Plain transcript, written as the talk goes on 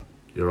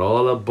You're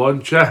all a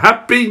bunch of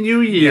Happy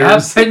New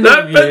Years. Happy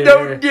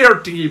New Year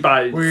to you,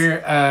 guys. We're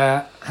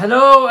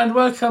hello and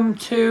welcome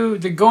to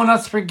the Go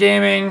Nuts for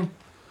Gaming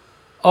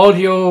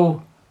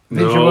audio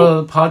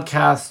visual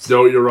podcast.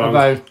 No, you're wrong.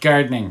 About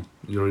gardening.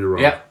 No, you're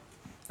wrong. Yeah,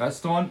 that's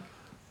the one.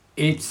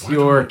 It's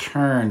your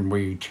turn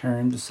where you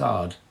turn the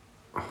sod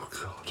Oh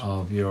God.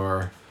 of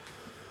your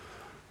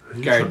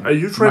Garden. Are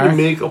you trying Mark? to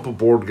make up a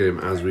board game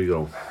as we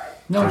go?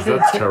 no 'Cause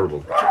that's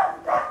terrible.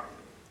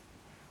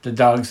 the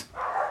dogs.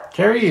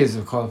 Terry is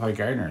a qualified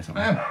gardener or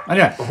something. Yeah.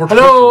 Anyway,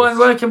 Horticulturist. hello and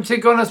welcome to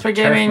Go Nuts for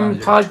Gaming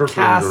manager.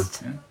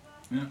 podcast.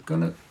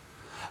 Yeah.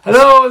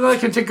 Hello and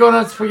welcome to Go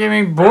Nuts for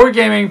Gaming board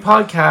gaming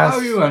podcast. How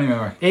are you anyway,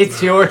 Mark?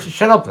 It's your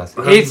shut up, Les.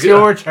 It's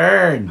your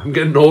turn. I'm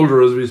getting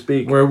older as we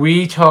speak. Where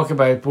we talk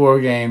about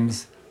board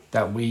games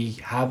that we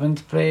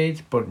haven't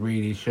played but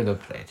really should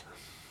have played.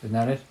 Isn't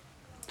that it?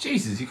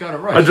 Jesus, you got it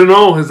right. I don't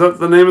know. Is that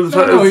the name of the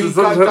No,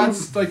 title?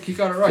 that's like you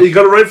got it right. You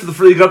got it right for the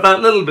free. You got that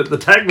little bit. The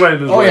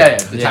tagline is Oh right. yeah,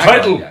 the Yeah. tagline,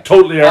 Title yeah.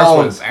 totally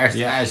Oh,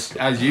 arseless.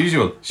 as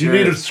usual. You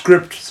need a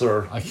script,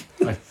 sir.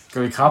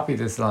 I copy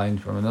this line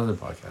from another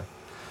podcast.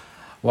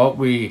 What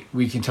we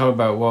can talk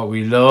about what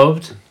we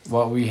loved,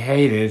 what we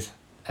hated,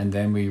 and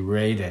then we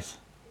rate it.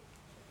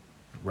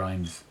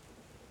 Rhymes.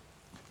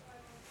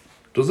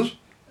 Does it?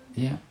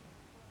 Yeah.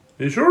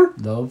 Are you sure?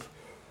 Love,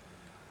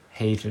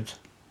 hated,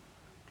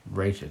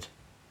 rated.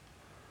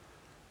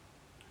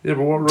 Yeah,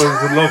 but what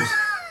rhymes with loves?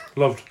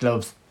 Loved.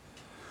 Gloves.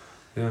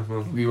 Yeah,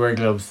 well. We wear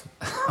gloves.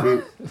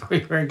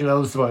 We wear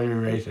gloves while we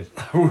rate it.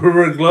 We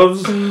wear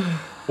gloves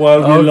while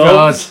we Oh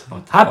loved.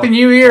 God! Happy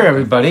New Year,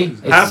 everybody!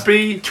 It's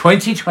Happy.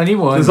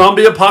 2021. The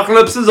zombie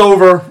apocalypse is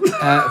over.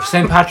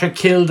 St. Patrick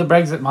killed the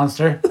Brexit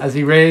monster as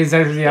he raised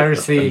out of the Irish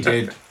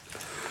Sea.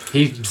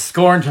 He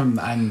scorned him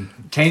and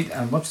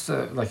and what's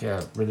like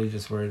a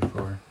religious word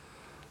for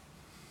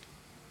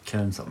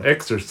killing something?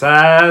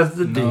 Exercise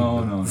the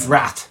demon. No.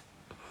 Rat.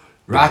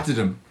 Ratted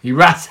him. He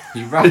ratted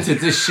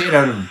the shit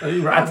out of him. He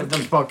ratted the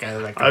fuck out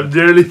of that guy. I'm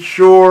nearly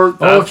sure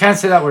that, Oh, I can't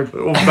say that word.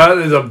 that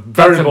is a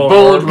very That's a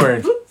bold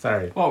word.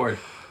 Sorry. What word?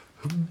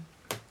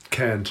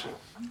 Can't.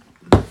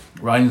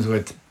 Rhymes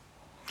with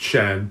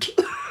Chant.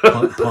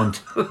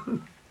 punt.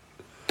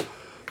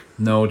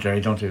 No,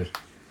 Jerry, don't do it.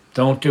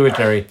 Don't do it,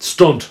 Jerry.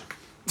 Stunt.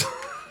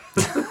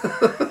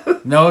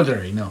 No,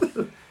 Jerry, no.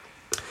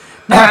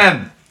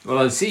 Well,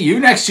 I'll see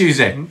you next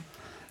Tuesday.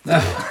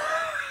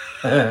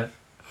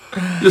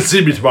 You'll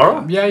see me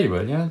tomorrow. Yeah, you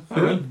will, yeah.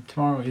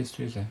 Tomorrow is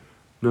Tuesday.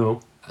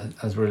 No.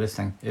 As we're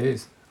listening. It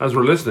is. As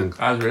we're listening.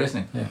 As we're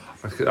listening.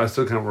 I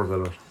still can't work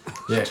that out.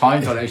 Yeah.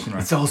 Time dilation,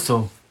 right? It's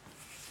also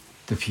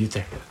the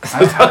future.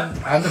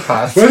 and the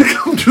past.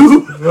 Welcome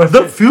to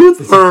the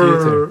future.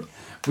 future.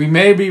 We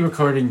may be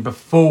recording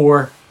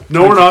before.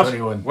 No, we're not.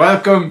 2021.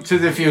 Welcome to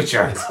the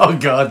future. Oh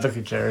God, look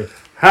at Jerry.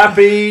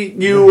 Happy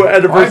new I'm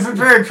anniversary.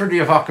 prepared for the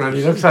apocalypse.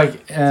 He looks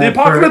like The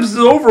apocalypse is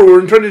over. We're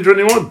in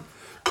 2021.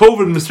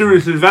 COVID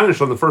mysteriously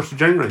vanished on the 1st of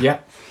January. Yeah.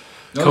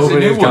 No, it's a COVID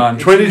new is one. gone.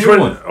 It's a new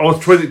 2020. one. Oh,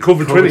 it's 20.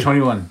 COVID 20. COVID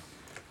 21.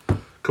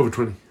 COVID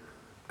 20.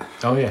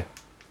 Oh yeah.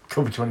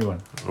 COVID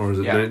 21. Or is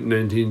it Yeah.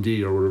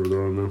 19D or whatever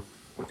they're on now?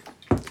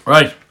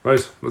 Right.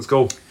 Right, let's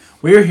go.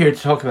 We're here to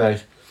talk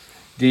about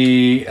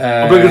the.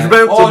 Obligatory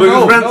bets. Oh,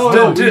 Obligatory bets. no, we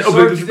Obligatory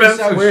sorted this bets.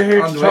 out. We're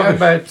here on to the talk way out.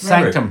 about Remember,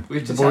 Sanctum, we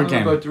have the to board tell them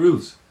game. about the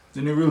rules.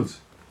 The new rules.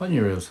 What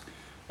new rules?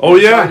 Oh,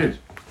 yeah. Decided.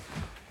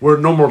 We're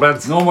no more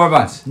bets. No more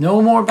bans.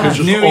 No more bans.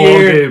 Just New all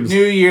year, games.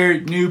 new year,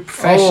 new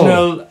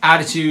professional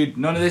attitude.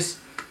 None of this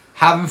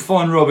having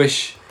fun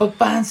rubbish. But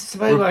bans, it's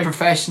about We're like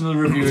professional it's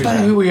reviewers. about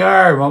now. who we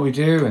are and what we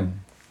do and.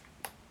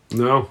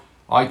 No.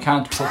 I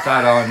can't put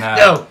that on.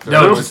 No.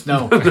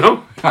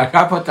 No. I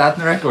can't put that in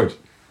the record.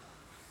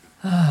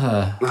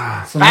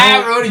 So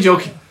We're only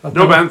joking.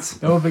 No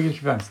bets. No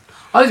obligatory bans.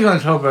 I was going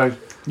to talk about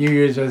New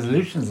Year's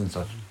resolutions and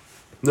such.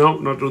 No,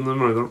 not doing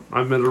them either.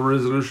 I've made a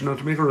resolution not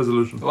to make a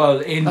resolution. Well,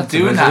 in That's a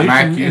doing that, Mark,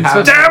 resolution you in have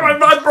such- Damn, I've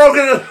not broken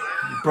it!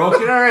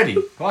 broken already.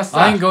 What's that?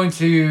 I'm going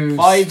to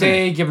Five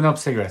stay giving up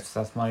cigarettes.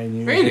 That's my New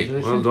Year's Really?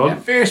 resolution. Well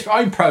done. Fierce,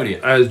 I'm proud of you.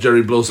 As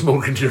Jerry blows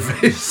smoke into your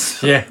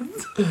face. Yeah.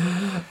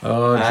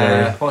 Oh,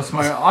 Jerry. What's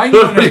my? I'm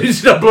gonna.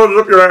 He's not blowing it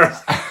up your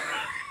arse.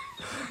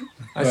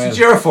 That's what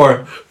you're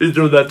for. He's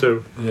doing that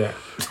too. Yeah.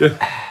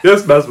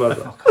 Yes,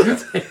 Master.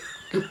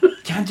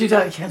 Can't do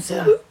that. You can't say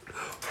that.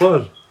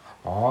 What?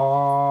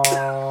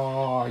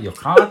 Oh, you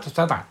can't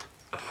say that.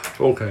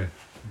 Okay.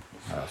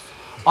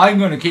 I'm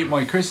gonna keep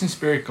my Christmas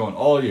spirit going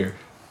all year.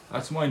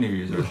 That's my New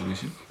Year's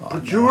resolution.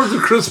 But you're the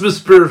Christmas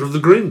spirit of the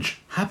Grinch.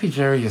 Happy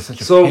Jerry is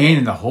such a So- pain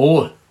in the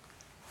hole.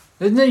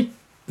 Isn't he?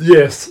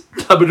 Yes.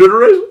 Have I done it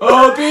right?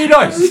 Oh, be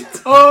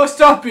nice. Oh,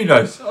 stop being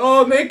nice.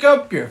 Oh, make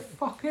up your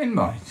fucking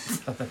mind.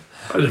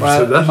 I never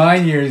said that. My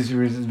New Year's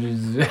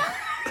resolution.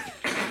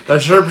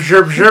 That's sharp,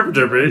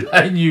 Jerry.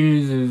 My New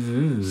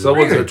Year's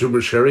Someone's had too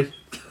much sherry.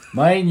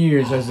 My New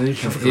Year's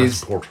resolution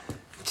is Port.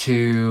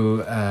 to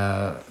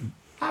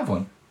Have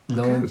one. Yes,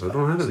 I love,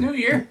 don't have It's any. New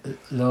Year.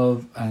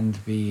 love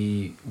and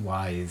be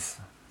wise.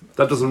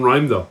 That doesn't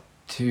rhyme though.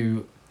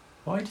 To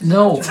Why does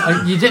no,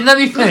 you didn't let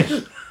me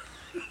finish.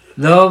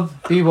 Love,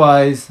 be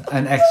wise,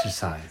 and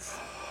exercise.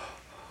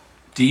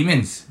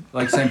 demons,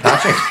 like St.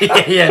 Patrick.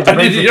 yeah, the I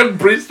need a young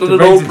priest and the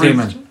an old Brexit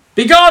priest. demon.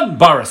 Be gone,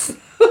 Boris.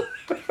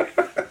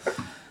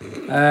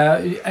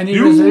 Any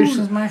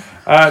resolutions, Mark?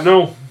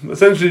 No.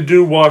 Essentially,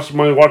 do what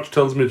my watch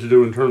tells me to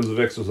do in terms of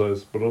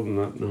exercise. But other than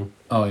that, no.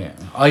 Oh yeah,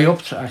 I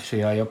upped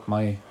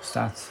my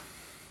stats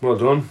Well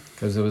done.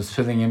 because I was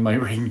filling in my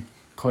ring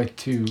quite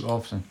too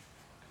often.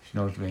 If you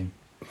know what I mean.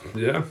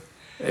 Yeah.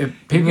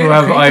 People who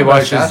have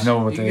iWatches know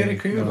what you they get a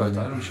cream know about what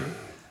that, they- I'm sure.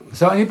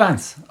 So any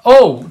bands?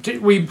 Oh,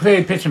 we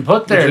played pitch and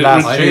putt there did,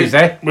 last we did.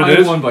 Tuesday. We I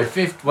did. won by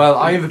 50. Well,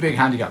 I have a big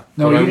handicap.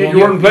 No, but I you won.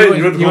 You weren't playing,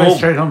 you had to go went home.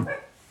 straight home.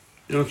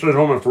 You went straight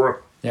home after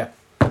work. Yeah.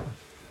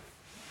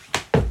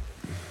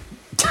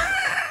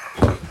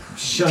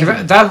 Shut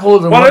up. That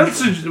hole in What one.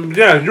 else did you...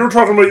 Yeah, you were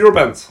talking about your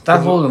bands.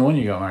 That hole in one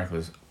you got, Mark,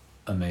 was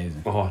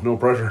amazing. Oh, no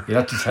pressure. You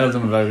have to tell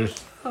them about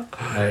it.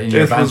 In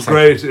your It band was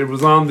great. It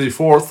was on the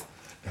 4th.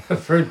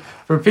 section.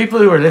 For people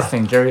who are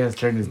listening, Jerry has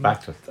turned his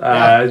back to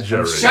it.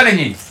 Jerry. Shutting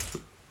you.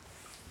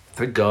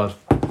 Thank God.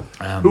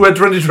 Who had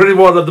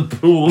 2021 at the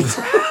pools?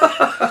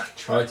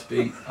 Try to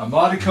be a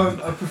modicum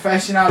of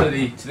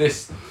professionality to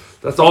this.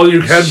 That's all you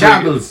can bring.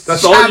 Shambles.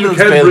 That's all you Shambles,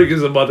 can Bill. bring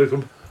is a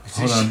modicum.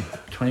 Hold on.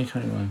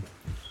 2021.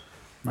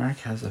 Mark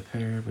has a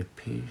pair with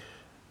Pete.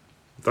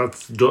 That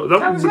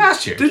was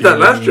last year. Did that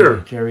last year.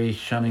 Jerry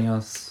shunning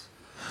us.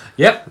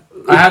 Yep.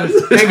 I had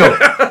it.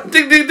 Bingo.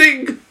 Ding, ding,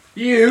 ding.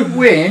 You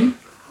win.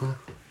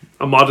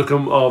 A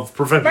modicum of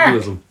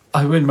professionalism.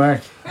 I win,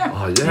 Mark.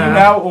 Oh, You yeah.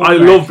 now own I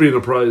Mark. love being a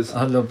prize.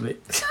 Oh, lovely.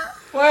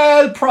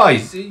 Well,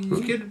 prize.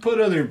 You could put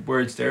other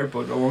words there,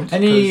 but I won't.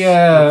 Any,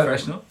 'cause we're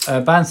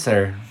professional. Bands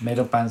there, made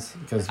up bands,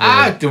 because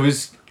we're There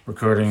was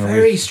recording a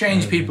very week.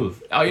 strange people.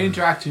 I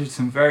interacted with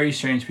some very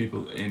strange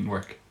people in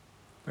work.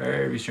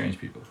 Very strange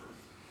people.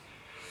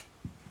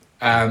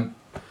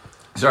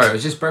 Sorry, I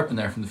was just burping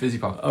there from the fizzy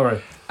pop. All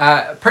right.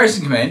 A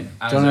person came in.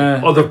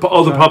 And Other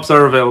pops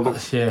are available.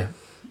 Yeah.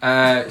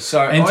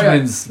 Sorry.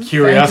 Fentiman's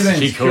Curiosity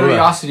Fentiman's Cola.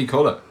 Curiosity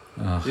Cola.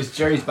 Oh. This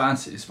Jerry's band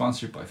is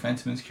sponsored by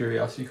Fentiman's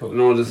Curiosity Cola.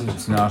 No, it isn't.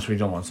 It's not. We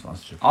don't want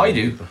sponsorship. I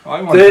do.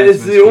 I want It's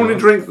Fentiman's the only Cola.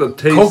 drink that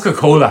tastes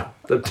Coca-Cola.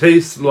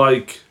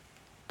 like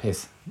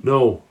Piss.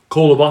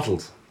 cola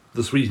bottles.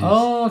 The sweeties.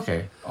 Oh,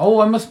 okay. Oh,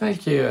 I must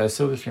make you a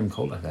Silverstream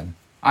Cola then.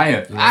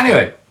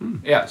 Anyway,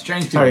 yeah,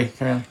 strange people. Sorry,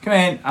 carry on. Come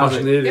in. I was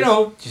like,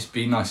 Fascinating. just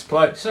be nice,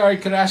 polite. Sorry,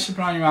 could I ask you to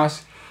put on your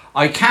mask?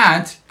 I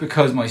can't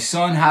because my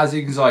son has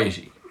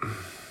anxiety.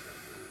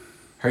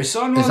 Her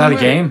son Is wasn't that a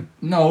with her. game?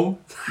 No.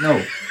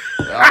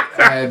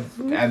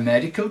 A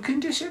medical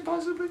condition,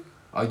 possibly?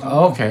 I don't know.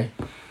 Oh, okay.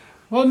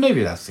 Well,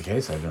 maybe that's the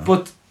case. I don't know.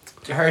 But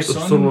her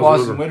son son wasn't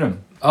wasn't with with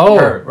him. Oh,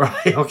 her.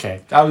 right.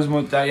 Okay. That was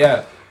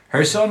yeah.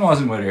 Her son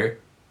wasn't with her.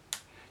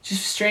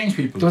 Just strange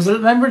people.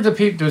 Remember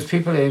there was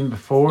people in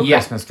before Yeah.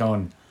 Christmas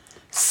going,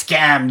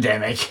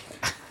 scamdemic.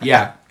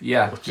 Yeah.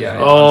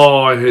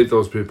 Oh, I hate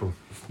those people.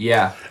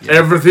 Yeah.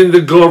 Everything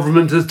the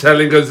government is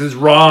telling us is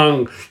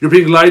wrong. You're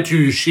being lied to,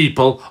 you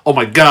sheeple. Oh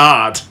my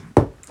God.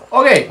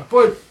 Okay,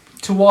 but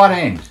to what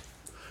end?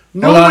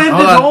 No Hold on, end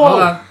hold at on, all.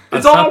 hold on.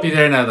 It's I'll all stop you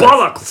there now,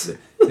 bollocks.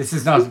 This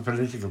is not a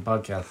political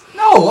podcast.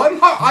 No,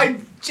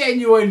 I'm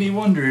genuinely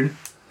wondering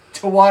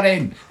to what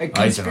end. A don't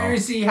know.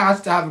 conspiracy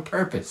has to have a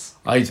purpose.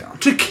 I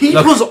don't. To keep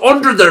Look- us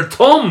under their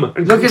thumb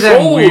and Look at them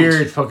controlled.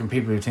 weird fucking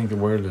people who think the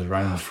world is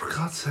round. For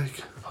God's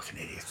sake. Fucking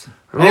idiots.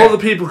 And all the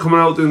people coming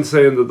out then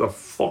saying that the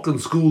fucking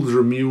schools are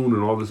immune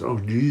and all this. Oh,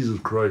 Jesus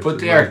Christ. But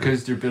they are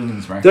because they're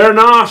buildings, right? They're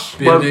not.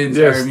 Well, Buildings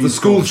yes, are the immune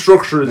school schools.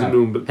 structure is No.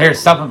 immune. But Here,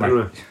 stop it, Mark.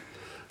 anyway, this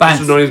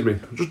Bants. annoys me.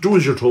 Just do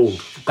as you're told.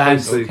 Bants.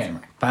 Christ's sake. Okay,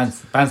 Mark.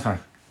 Bants, Mark.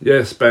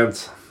 Yes,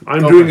 Bants.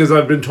 I'm Okay. doing as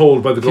I've been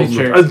told by the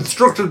Future- government.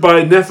 Instructed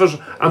by Neffet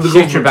and the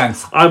Future government.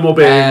 Bants. I'm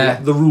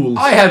obeying the rules.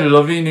 I had a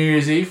lovely New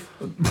Year's Eve.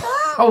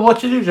 Oh,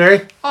 what you do,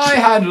 Jerry? I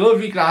had a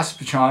lovely glass of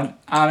Patron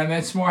and I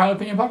made some more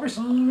jalapeno poppers.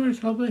 Oh,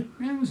 it's lovely.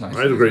 Yeah, it was nice.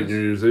 I had a great New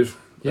Year's Eve.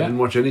 Yeah. I didn't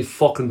watch any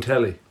fucking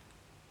telly.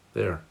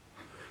 There.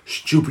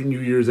 Stupid New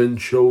Year's End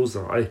shows.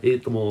 I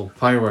hate them all.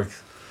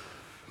 Fireworks.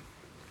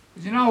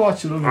 Did you not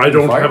watch a lovely I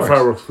don't have fireworks?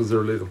 fireworks because they're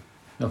illegal.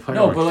 No,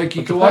 fireworks. No, but like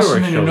you But can the watch them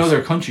fireworks in shows.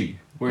 another country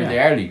where Yeah. they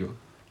are legal.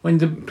 When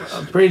the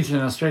bridge in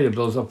Australia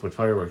blows up with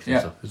fireworks and Yeah.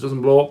 stuff. It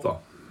doesn't blow up though.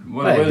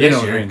 Well, you this know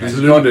what I year, mean. there's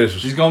It's gonna-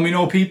 illuminated. There's going to be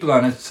no people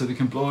on it, so they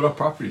can blow it up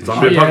properly.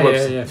 Zombie yeah,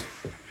 apocalypse. yeah.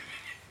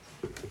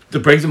 The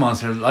Brexit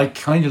monster,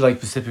 kind of like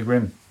Pacific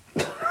Rim.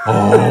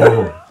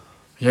 Oh,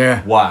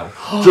 Yeah. wow.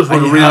 Just with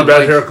And a you really have, bad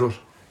like- haircut.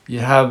 You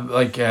have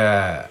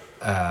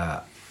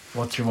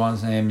what's your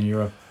one's name in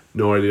Europe?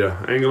 No idea.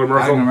 Angela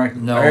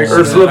Merkel. No.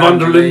 Ursula von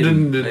der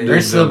Linden.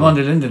 Ursula von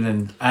der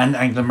Linden and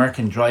Angela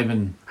Merkel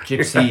driving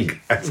Gypsy.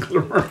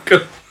 Angela Merkel.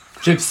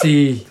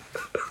 Gypsy.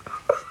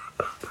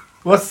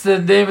 What's the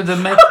name of the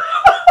Met?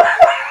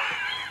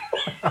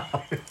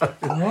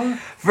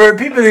 For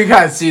people who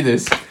can't see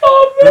this,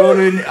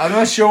 Ronan, I'm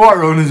not sure what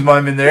Ronan's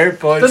mime in there,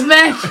 but The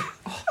Met!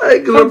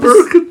 Angela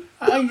Merkel.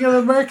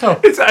 Angela Merkel.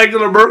 It's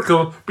Angela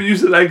Merkel, but you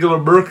said Angela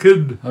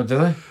Merkel. Oh, did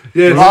I?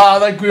 Yes.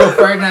 like Rio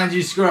Ferdinand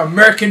used to screw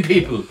American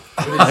people.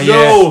 With his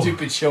No.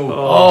 stupid show.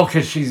 Oh,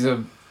 because she's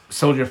a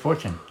soldier of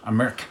fortune. A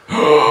Merc.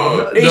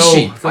 Is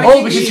she? I Oh,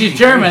 think because she's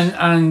German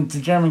and the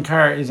German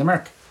car is a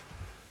Merc.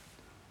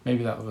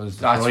 Maybe that was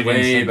the That's Freudian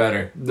way slip.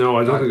 better. No,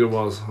 I don't think it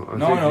was. I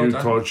No, think no, you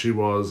that- thought she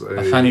was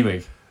A fanny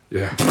wig.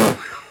 Yeah.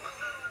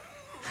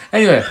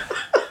 Anyway,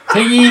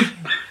 Thingy,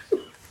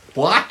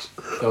 What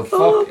the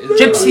fuck? Is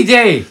Gypsy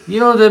Day. You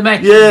know the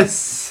Met.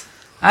 Yes.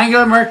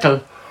 Angela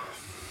Merkel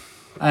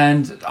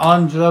and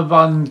Angela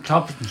von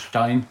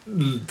Kloppenstein.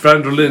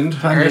 Van der Lind.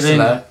 Van der Ursula.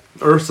 Linden.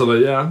 Ursula, I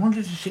yeah.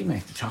 wonder, did she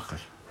make the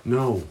chocolate?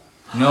 No.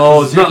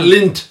 No, It's not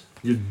lint.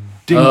 You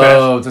dingbat.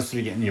 Oh, that's what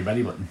you get in your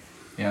belly button.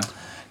 Yeah.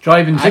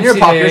 Driving And your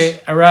Gypsy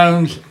Day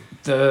around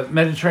the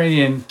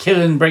Mediterranean,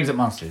 killing Brexit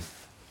monsters.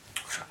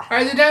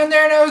 Are they down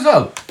there now as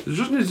well? You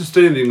just need to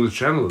stay in the English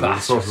Channel and they'll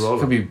sort it all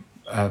Could out. be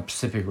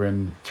Pacific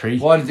Rim 3.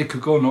 What, they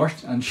could go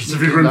north and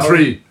Pacific Rim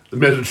 3, the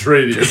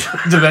Mediterranean.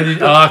 The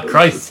oh,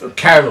 Christ.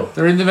 Carlo.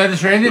 They're in the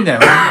Mediterranean now.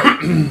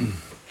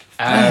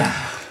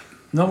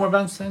 No more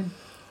bands then?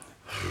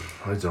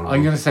 I don't know.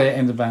 I'm going to say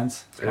end the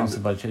bands.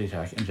 Sponsored by Chili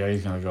Shack. And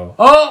Jerry's going to go,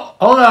 oh,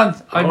 hold on.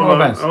 I have more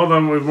bands. Hold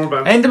on, we have more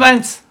bands. End the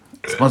bands.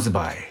 Sponsored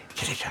by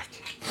Chili Shack.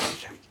 Chili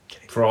Shack.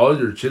 Chili For all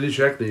your Chili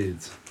Shack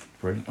needs.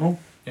 Brilliant. Oh,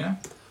 Yeah.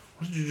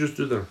 What did you just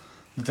do there?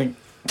 I think.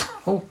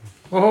 Oh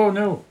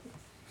no.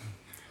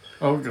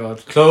 Oh God.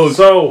 Close.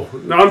 So,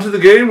 on to the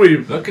game.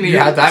 Luckily you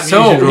had that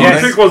So, muted. Your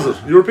yes. pick, was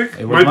it? Your pick?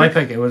 It was my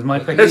pick. It was my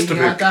pick. Yes. You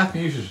had that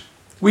muted.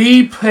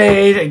 We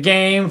played a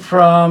game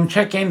from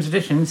Czech Games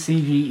Edition,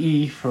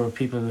 CGE, for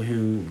people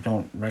who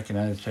don't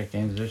recognize Czech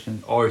Games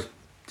Edition, Or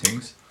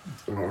things.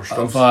 Or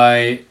stuff.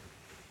 by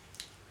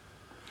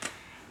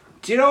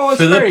Do you know what's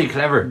Philip very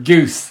clever?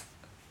 Goose.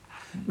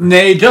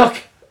 Nay, duck.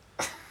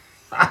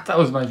 That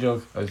was my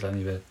joke. I was telling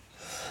you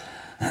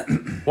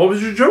that. What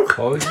was your joke?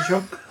 What was your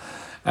joke?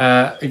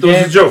 That was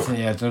a joke.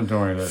 Yeah, don't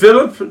worry about it.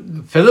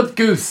 Philip? Philip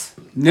Goose.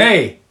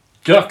 Nay,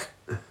 duck.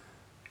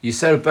 You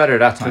said it better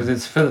that Because time.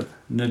 it's Philip,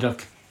 no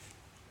duck.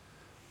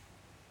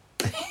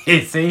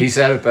 You see? He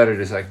said it better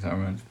the second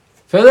time around.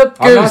 Philip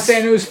Goose. I'm not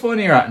saying it was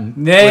funny, Ratton.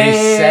 Nay, But he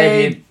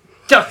said it.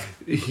 duck.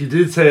 He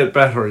did say it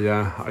better,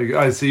 yeah.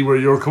 I see where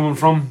you're coming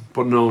from,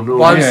 but no.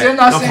 Well, I'm Yeah. still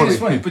not Not saying it's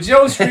funny. funny. But you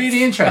know what's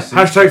really interesting?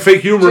 Hashtag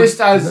fake humour.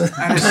 Just as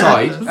an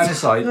aside,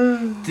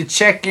 the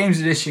Czech Games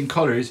Edition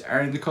colours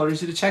are in the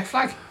colours of the Czech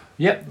flag.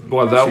 Yep.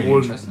 Well, That's that really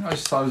would... interesting. I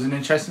just thought it was an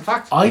interesting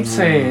fact. I'd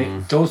say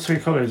those three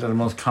colours are the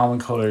most common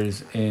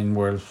colours in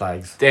world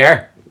flags.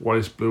 There.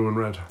 White, blue and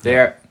red.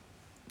 There.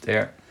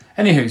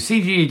 Anywho,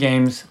 CGE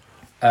Games,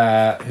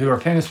 who are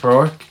famous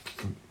for,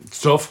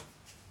 Stuff.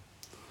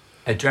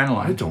 I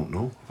Adrenaline. don't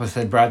know. was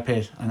said Brad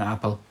Pitt and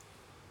Apple.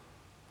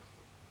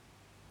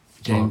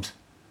 James.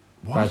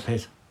 What? Brad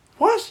Pitt.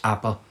 What?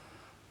 Apple.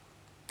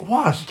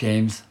 What?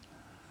 James.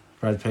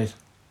 Brad Pitt.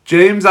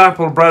 James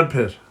Apple, Brad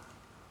Pitt.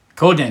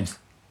 Code names.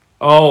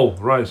 Oh,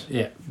 right.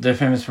 Yeah, they're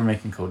famous for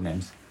making code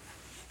names.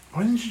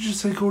 Why didn't you just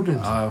say code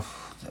names?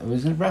 It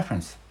was a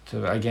reference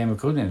to a game of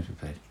code names we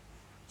played.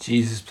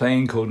 Jesus,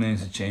 playing Codenames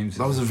with James.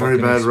 That is was a very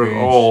bad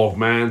experience. Oh,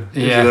 man.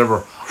 Is Yeah. it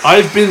ever?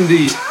 I've been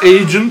the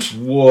agent,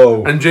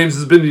 Whoa. and James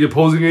has been the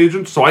opposing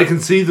agent, so I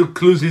can see the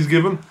clues he's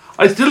given.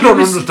 I still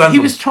don't understand He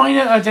them. was trying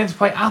to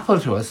identify Apple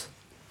to us,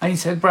 and he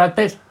said Brad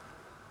Pitt.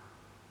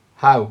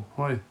 How?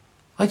 Why?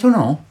 I don't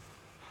know.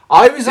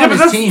 I was Yeah, on but his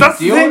that's- team. that's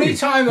The the only thing.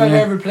 time I've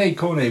ever played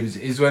Codenames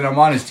is when I'm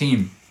on his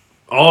team.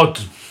 Oh,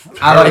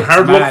 Alex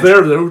hard mad. luck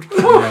there, dude.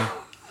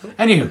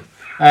 Anywho,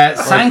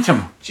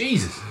 Sanctum.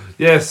 Jesus.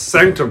 Yes,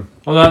 Sanctum.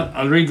 Hold on,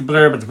 I'll read the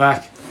blurb at the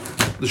back.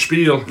 The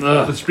Spiel.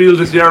 Ugh. The Spiel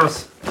des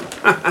Jahres.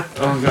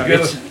 Oh god,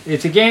 Get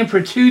it's a game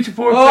for 2 to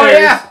 4 Oh,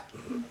 players.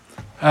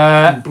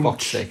 yeah.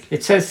 Fuck's sake.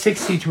 It says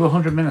 60 to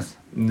 100 minutes.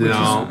 No.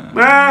 I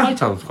Ah,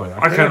 thought it was quite I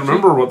accurate. can't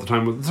remember what the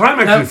time was. The time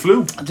actually No.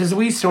 flew. There's a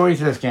wee story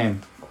to this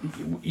game.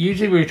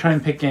 Usually we try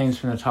and pick games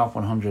from the top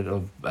 100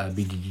 of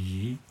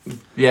BGG,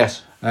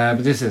 Yes.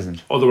 but this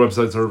isn't. Other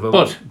websites are available.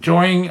 But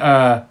during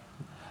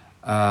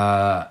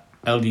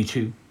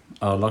LD2,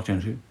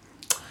 Lockdown 2,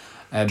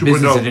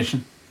 Business 2.0.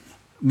 Edition,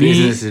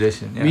 Business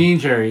Edition. Yeah. me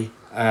and Jerry,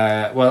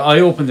 I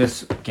opened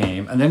this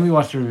game and then we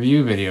watched a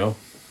review video,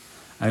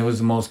 and it was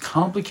the most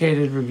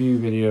complicated review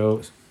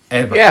video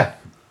ever. Yeah.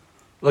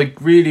 Like,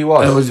 really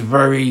was. It was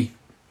very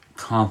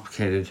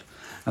complicated.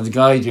 And the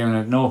guy doing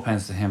it, no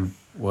offense to him,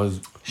 was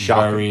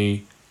Shocking.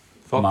 very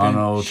Fucking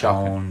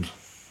monotoned.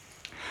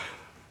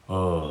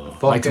 Oh,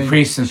 like the Fucking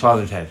priest in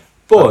Father Ted.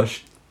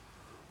 But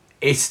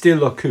it still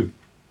looked cool.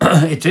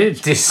 It did.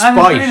 Despite-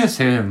 And in fairness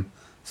to him,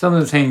 some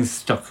of the things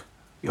stuck.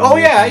 Oh,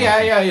 yeah.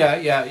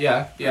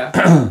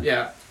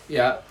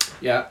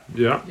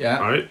 Yeah.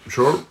 Alright,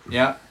 sure.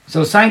 Yeah.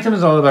 So Sanctum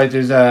is all about,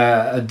 there's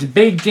a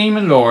big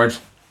demon lord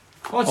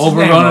What's his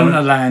name? overrunning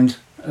a Ronan?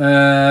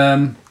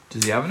 land.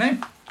 Does he have a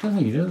name? I don't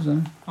think he does,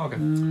 then. Okay.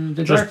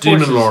 The Just dark Demon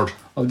forces Lord.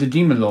 of the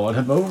Demon Lord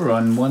have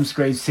overrun once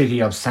great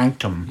city of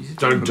Sanctum.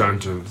 Dun, dun,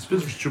 dun. It's a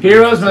bit stupid.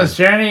 Heroes must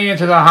journey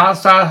into the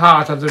hostile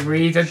heart of the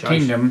breathed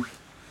kingdom,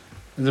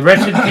 the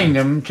wretched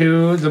kingdom,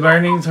 to the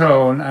burning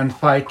throne and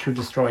fight to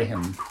destroy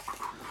him.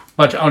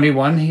 But only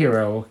one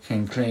hero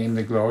can claim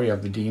the glory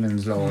of the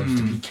demon's lords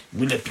to beat.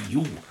 Will it be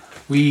you?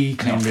 We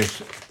claimed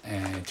it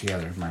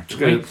together, Mark.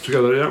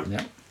 Together, yeah.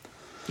 Yeah.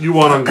 You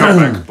won on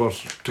comeback, but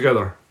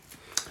together.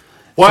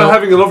 While So-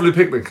 having a lovely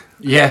picnic.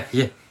 Yeah,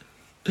 yeah.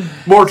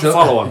 More to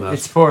follow on that.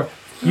 It's for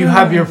you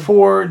have your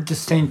 4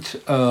 distinct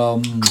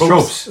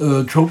Tropes.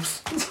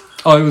 tropes.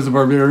 I was a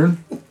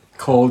barbarian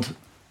called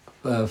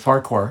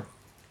Farquhar.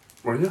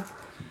 Were you?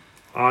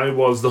 I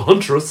was the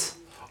huntress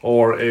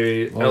or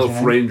a What was elf your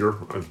name? ranger.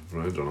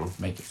 I don't know.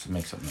 Make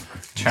something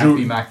up.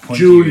 Champy Mac Punchy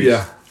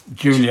Julia.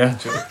 Julia.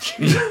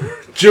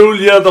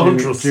 Julia the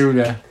huntress.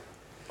 Julia.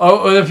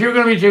 Oh, well, if you're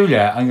going to be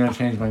Julia, I'm going to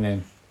change my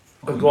name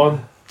Go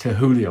on. to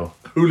Julio.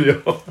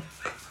 Julio.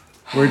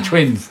 We're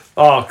twins.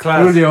 Oh,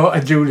 class. Julio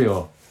and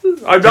Julio.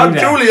 I'm not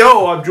Julia.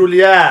 Julio. I'm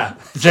Julia.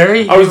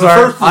 Jerry, I was you the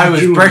are- first. I was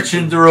Julia.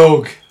 Bertrand the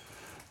Rogue.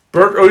 We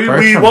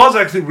Bertram. was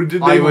actually. We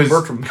did I name him was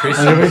Bertram.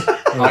 christened.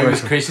 I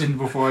was christened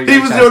before He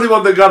was the only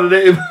one that got a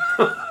name.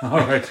 All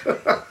right.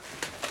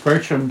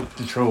 Bertram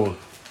the troll.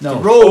 No.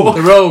 The rogue.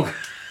 The rogue.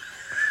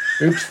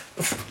 Oops.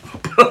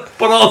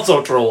 But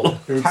also troll.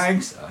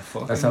 Thanks.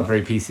 That's not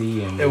very PC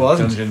in It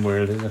wasn't. Dungeon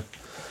World, is it?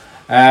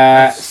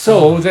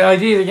 So the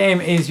idea of the game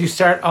is you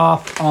start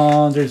off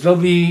on. There's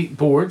lovely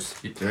boards.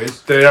 There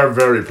is. They are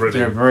very pretty.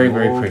 They're very,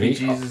 very Oh, pretty.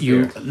 Jesus,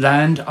 You dear.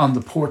 land on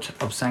the port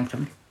of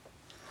Sanctum,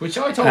 Which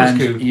I thought and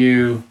was cool.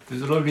 you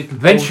There's a lovely little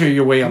venture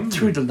your way up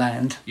through the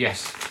land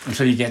Yes.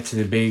 until you get to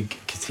the big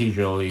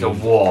cathedral. The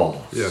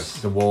wall.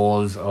 Yes. The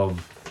walls of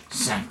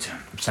Sanctum.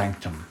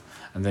 Sanctum,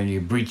 and then you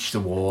breach the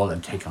wall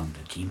and take on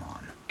the demon.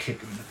 Kick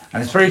him.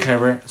 And it's very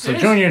clever. So It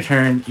is. during your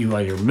turn, you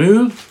either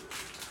move.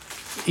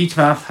 Each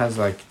map has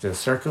like the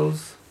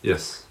circles.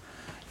 Yes.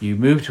 You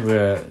move to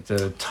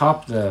the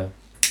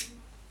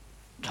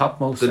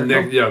topmost The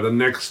circle. the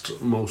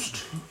next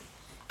most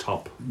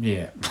top.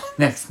 Yeah,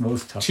 next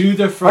most top. To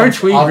the front.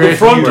 Aren't we of great The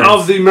front Words.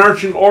 of the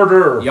marching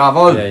order.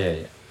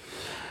 Jawohl.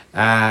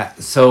 Yeah.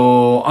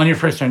 So on your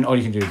first turn, all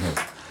you can do is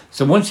move.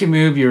 So once you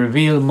move, you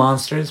reveal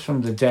monsters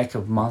from the deck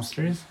of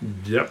monsters,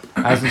 Yep.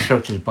 as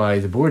instructed by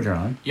the board you're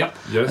on, Yep.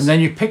 Yes. and then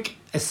you pick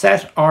a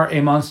set or a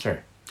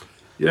monster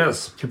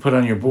yes. to put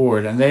on your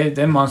board, and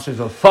them monsters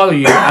will follow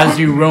you as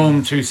you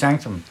roam through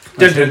Sanctum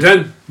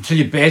Ten. until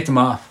you bait them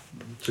off.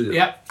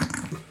 Yep.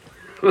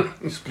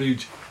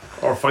 Splooge.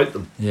 Or fight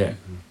them. Yeah.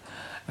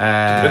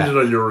 Depending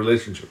on your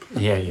relationship.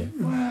 Yeah.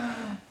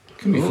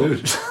 Can be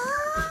food.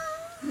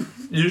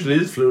 Usually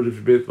is fluid if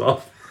you beat them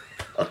off.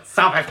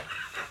 Stop it.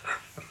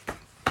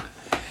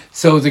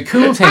 So the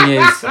cool thing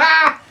is,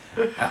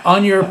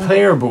 on your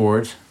player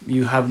board,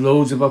 you have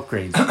loads of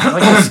upgrades,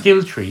 like a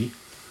skill tree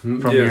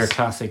from Yes. your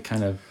classic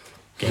kind of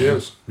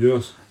game.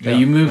 Yes. That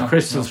you move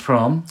crystals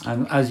from,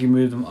 and as you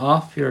move them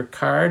off your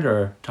card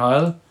or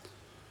tile,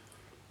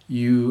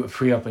 you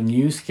free up a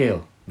new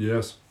skill,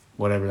 Yes.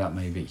 whatever that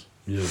may be.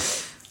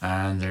 Yes.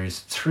 And there's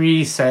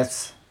 3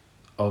 sets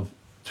of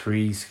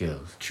 3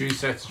 skills. 3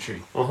 sets of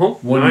 3.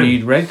 One 9.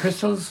 need red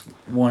crystals,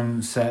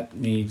 one set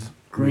needs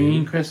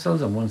green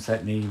crystals, and one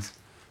set needs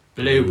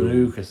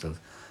blue crystals.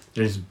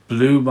 There's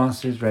blue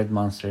monsters, red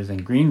monsters,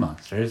 and green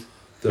monsters.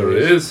 There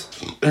is.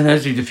 And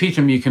as you defeat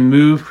them, you can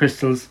move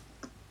crystals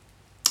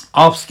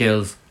off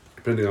skills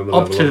Depending on the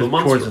up level to of the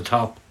monster. towards the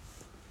top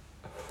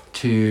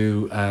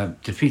to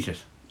defeat it.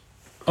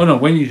 Oh no!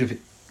 When you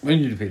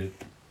defeat it.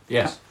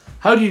 Yes.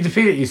 How do you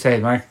defeat it? You say,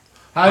 Mark.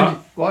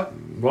 What?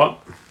 What?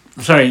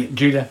 Sorry,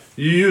 Julia.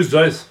 You use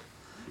dice.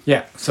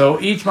 Yeah. So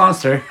each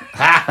monster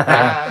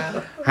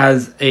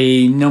has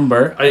a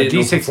number, I a ain't no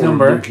D6 performing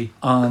number monkey.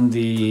 on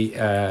the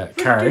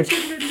card.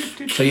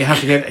 So you have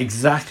to get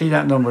exactly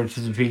that number to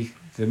defeat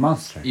the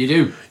monster. You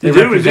do. It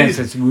do, represents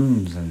indeed. its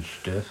wounds and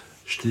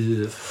stuff.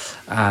 Stiff.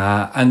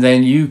 And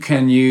then you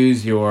can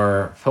use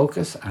your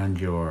focus and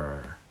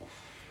your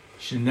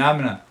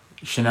Shenamina.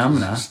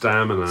 stamina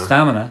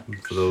Stamina.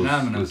 For those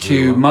Stamina. listening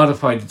to along.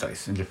 modify the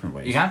dice in different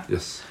ways. You can?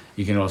 Yes.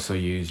 You can also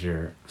use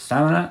your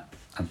stamina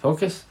and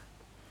focus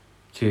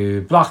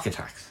to block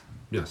attacks.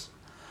 Yes.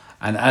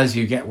 And as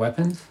you get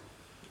weapons,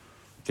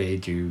 they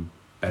do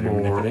better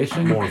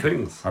manipulation More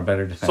things. or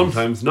better defense.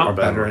 Sometimes not or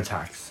better better.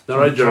 attacks. All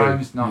right,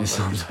 Jerry. Sometimes not. Yeah,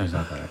 sometimes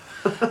not better.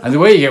 And the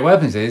way you get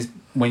weapons is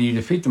when you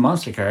defeat the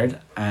monster card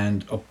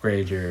and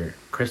upgrade your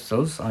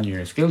crystals on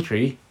your skill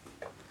tree,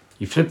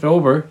 you flip it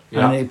over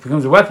Yeah. and it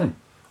becomes a weapon.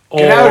 Or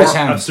Get out of his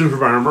hand. a suit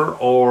of armor,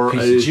 or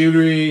Piece a of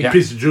jewelry. Yeah.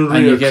 piece of jewelry,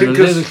 And you a get a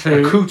trinket. little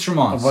clue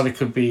Accoutrements. of what it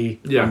could be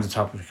Yeah. on the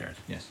top of the card.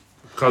 Yes.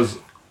 Because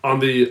on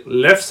the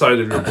left side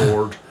of your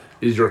board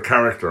is your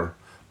character,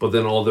 but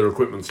then all their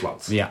equipment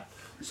slots. Yeah.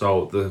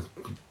 So the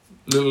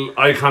little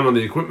icon on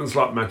the equipment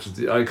slot matches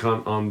the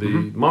icon on the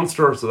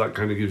monster, so that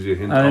kind of gives you a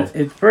hint And of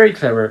it's very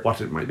clever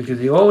what it might be. because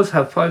you always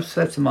have 5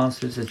 sets of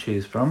monsters to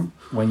choose from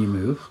when you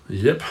move.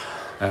 Yep.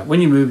 When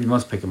you move, you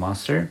must pick a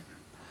monster.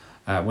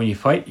 When you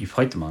fight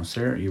the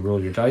monster. You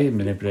roll your die, you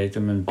manipulate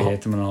them and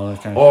bait them and all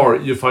that kind of Or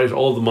you fight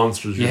all the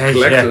monsters you've Yeah,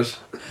 collected.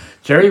 stuff.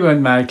 Jerry went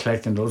mad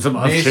collecting those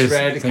monsters.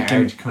 Misread the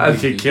thinking card I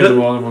could kill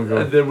them all in one And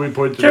go. then we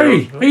pointed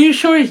Jerry, out. are you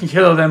sure you can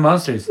kill all them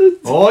monsters?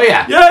 Oh,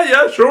 yeah.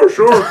 Yeah, sure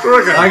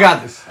I can. I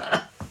got this.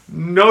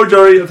 No,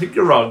 Jerry, I think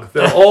you're wrong.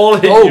 They'll all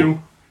hit Oh.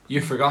 you.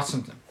 You forgot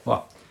something.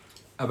 What?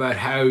 About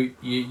how you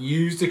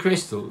use the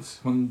crystals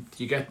when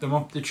you get them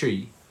up the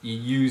tree. You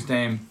use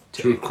them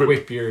to To equip.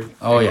 equip your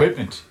Oh, yeah.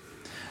 equipment.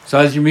 So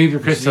as you move your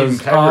Which is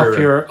crystals even cleverer. off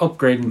your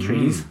upgrading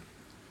trees,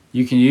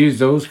 you can use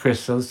those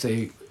crystals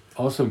to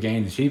also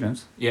gain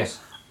achievements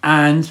Yes.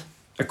 and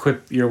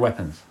equip your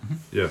weapons.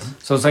 Yes.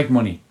 So it's like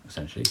money,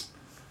 essentially.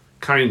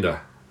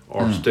 Kinda.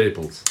 Or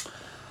staples.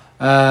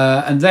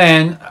 And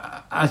then,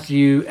 as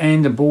you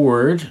end the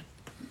board,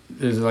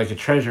 there's like a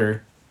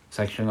treasure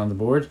section on the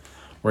board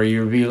where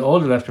you reveal all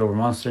the leftover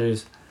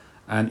monsters,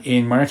 and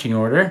in marching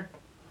order,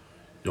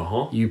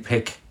 Uh-huh. you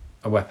pick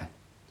a weapon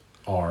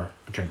or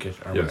a trinket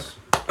or Yes. whatever.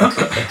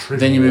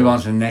 Then you move on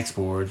to the next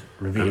board,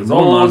 reveal And it's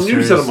more all a monsters,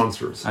 new set of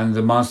monsters. and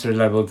the monster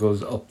level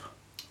goes up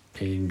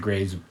in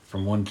grades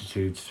from 1 to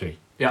 2 to 3.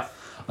 Yeah.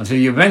 Until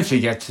you eventually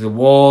get to the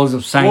walls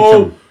of Whoa!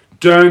 Sanctum.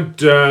 Dun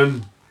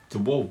dun The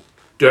whoa.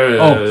 dun. Oh,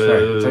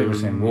 sorry. I thought you were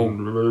saying whoa.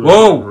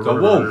 Whoa! The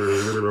whoa.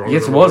 You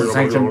get to the walls of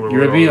Sanctum, you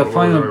reveal a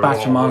final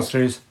batch of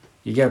monsters,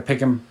 you get to pick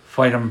them,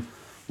 fight them.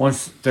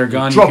 Once they're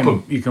gone, Drop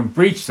 'em. you can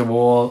breach the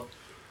wall,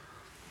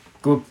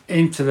 go up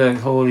into the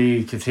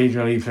holy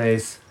cathedral-y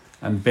place,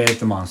 and bait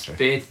the monster.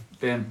 Bait.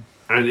 Ben.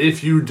 And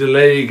if you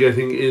delay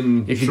getting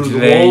in If you through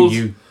delay, the walls,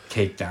 you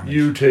take damage.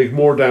 you take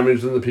more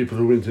damage than the people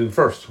who went in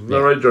first. Is that Yeah.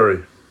 right, Jerry?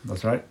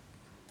 That's right.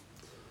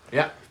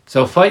 Yeah.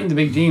 So fighting the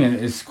big demon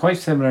is quite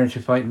similar to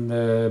fighting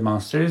the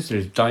monsters.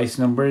 There's dice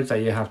numbers that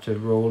you have to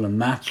roll and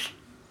match.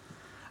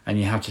 And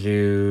you have to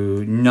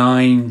do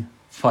 9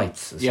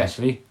 fights,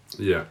 essentially.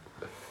 Yeah.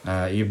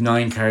 You have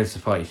 9 cards to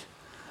fight.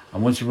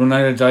 And once you run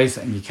out of dice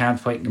and you can't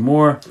fight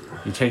anymore,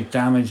 you take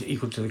damage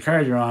equal to the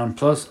card you're on,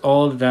 plus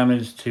all the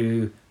damage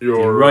to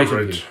You're the right,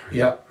 right. of you.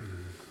 Yeah.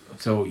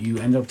 So you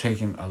end up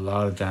taking a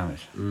lot of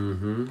damage. But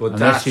Unless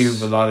that's, you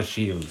have a lot of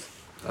shields.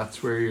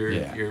 that's where you're.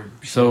 Yeah. you're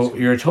So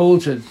you're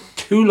told to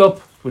tool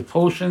up with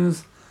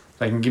potions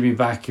that can give you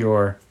back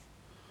your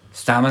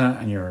stamina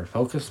and your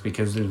focus,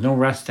 because there's no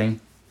resting.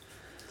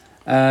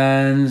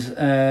 And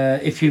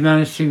if you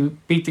manage to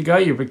beat the guy,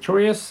 you're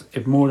victorious.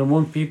 If more than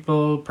one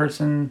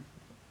person,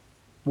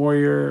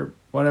 warrior,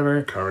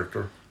 whatever,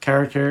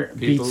 character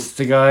People. beats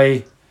the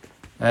guy,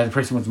 the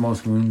person with the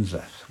most wounds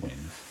left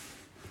wins.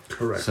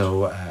 Correct.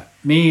 So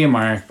me and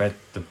Mark bet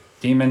the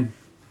demon.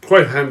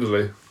 Quite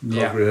handily.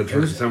 Yeah, We had it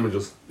turkey was-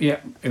 sandwiches. Yeah,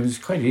 it was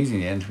quite easy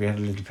in the end. We had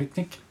a little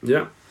picnic.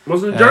 Yeah.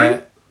 Wasn't it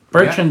Jerry?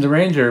 Bertrand the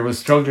Ranger was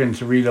struggling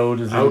to reload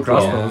his little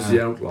Outlaw. crossbows.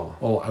 The outlaw.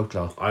 Oh,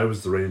 outlaw. I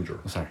was the ranger.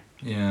 Oh, sorry.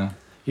 Yeah.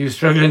 He was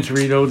struggling to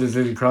reload his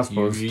little You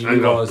crossbows. really I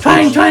know. was.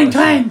 Twang, twang,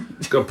 twang!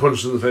 Got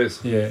punched in the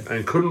face. Yeah.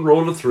 And couldn't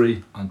roll a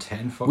 3. On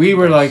 10 fucking We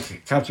were dice.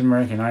 like Captain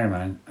America and Iron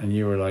Man, and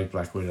you were like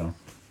Black Widow.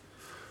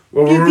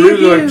 Well, we Pew, were pew,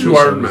 really like pew. two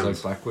So Iron it was Men.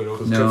 like Black Widow.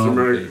 No. Captain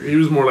America. He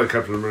was more like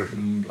Captain America.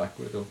 Black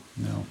Widow.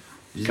 No.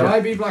 Can I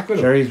be Black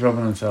Widow? Jerry's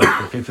rubbing himself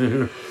for people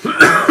who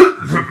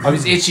I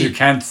was you itchy.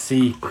 can't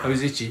see. I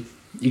was itchy.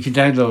 You can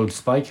download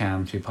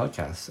Spycam to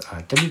podcasts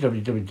at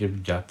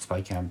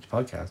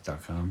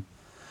www.spycam2podcast.com.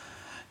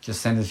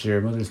 Just send us your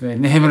mother's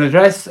maiden name and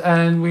address,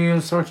 and we'll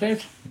sort it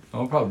out.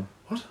 No problem.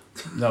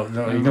 No,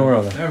 ignore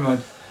all that. Never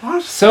mind.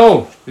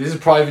 So, This is a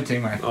private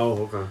thing, man.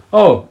 Oh, okay.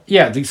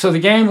 so the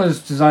game was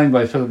designed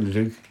by Philip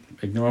Leduc.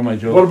 Ignore my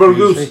joke. What about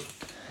Goose? previously.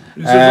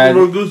 You said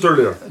something about Goose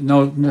earlier.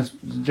 No,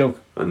 joke.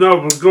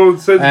 No, but go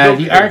and say the joke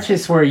The again.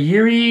 artists were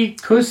Yuri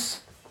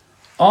Kus,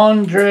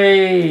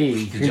 Andre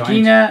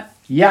Regina,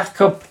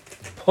 Jakob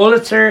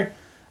Pulitzer,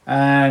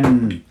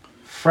 and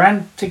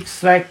Frantic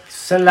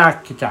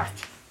Salakitak.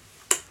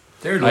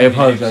 They're I lovely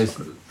apologise.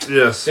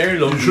 Yes. They're You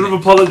lovely. should have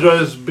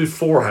apologised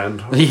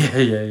beforehand.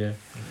 yeah.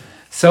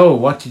 So,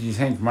 what did you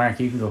think, Mark?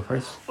 You can go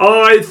first.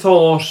 I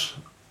thought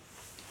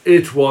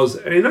it was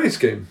a nice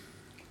game.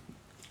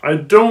 I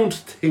don't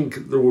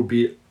think there would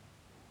be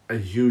a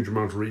huge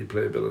amount of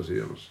replayability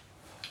in it.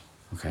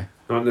 Okay.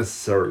 Not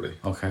necessarily.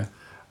 Okay.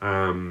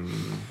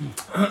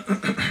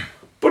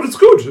 But it's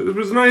good. It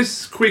was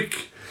nice,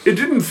 quick. It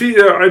didn't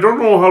feel... I don't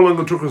know how long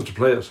it took us to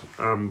play it,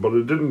 but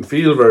it didn't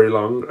feel very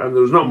long, and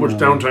there was not much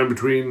downtime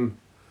between...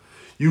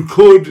 You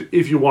could,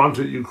 if you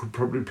wanted, you could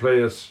probably play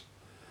it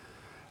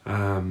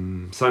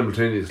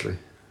simultaneously.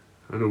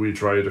 I know we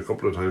tried a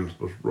couple of times,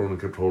 but Ronan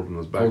kept holding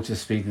us back. Oh,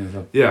 just speaking it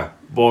up. Yeah,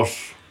 but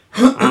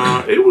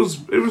it was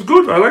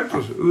good. I liked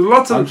it. There was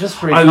lots of. I'm just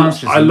very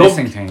conscious of loved,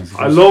 missing things.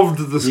 I loved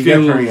the you get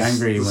very skills.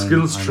 angry The when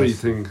skills I tree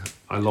miss thing.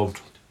 I loved.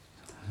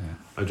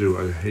 I do.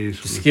 I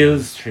hate The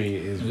skills tree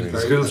is It was very The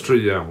very skills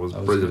tree. Yeah, was That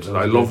was brilliant. good, that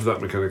was I good. loved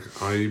that mechanic.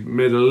 I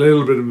made a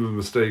little bit of a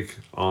mistake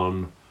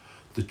on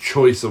the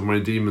choice of my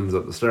demons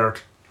at the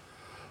start,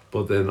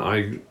 but then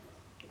I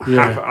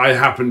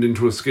happened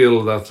into a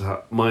skill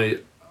that my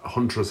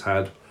huntress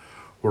had,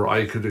 where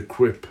I could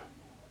equip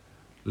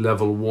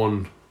level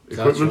 1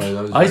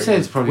 equipment I'd say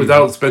it's probably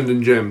without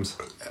spending gems.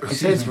 I'd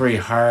say it's very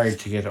hard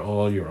to get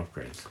all your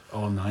upgrades,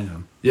 all 9 of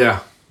them. Yeah,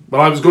 but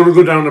I was going to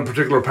go down a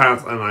particular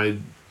path and I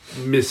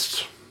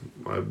missed.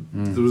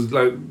 There was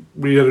like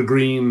we had a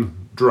green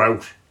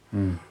drought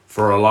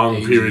for a long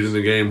Ages. period in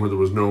the game where there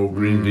was no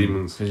green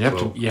demons.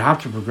 Because you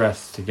have to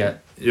progress to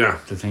get Yeah,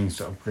 the things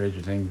to upgrade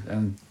your things,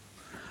 and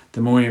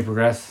the more you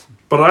progress,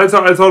 but I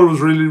thought it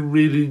was really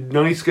really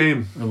nice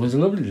game. it was a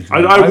lovely.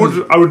 Little I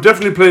game. would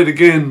definitely play it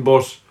again,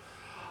 but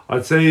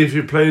I'd say if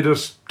you played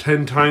it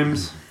 10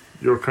 times,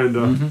 you're kind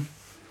of, Mm-hmm.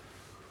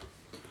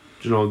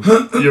 you know,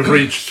 you've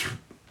reached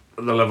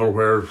the level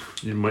where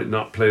you might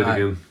not play it Aye.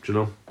 again. Do you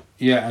know?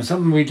 Yeah, and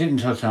something we didn't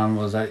touch on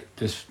was that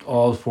just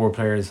all 4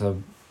 players have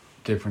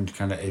different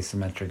kind of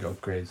asymmetric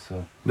upgrades.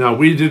 So Now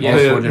we did Yeah,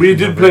 play four it. We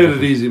different did play levels.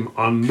 it easy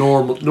on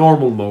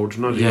normal mode,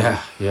 not easy.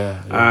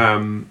 yeah.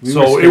 We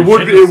So were it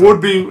would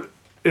scared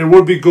it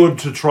would be good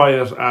to try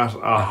it at a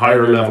higher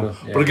higher level.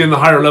 level, yeah. But again, the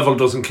higher level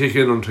doesn't kick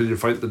in until you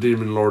fight the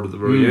demon lord at the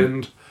very Mm.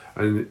 end,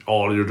 and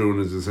all you're doing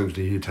is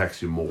essentially he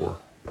attacks you more.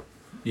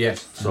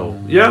 Yes.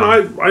 So yeah, no,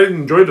 I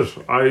enjoyed it.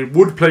 I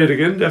would play it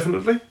again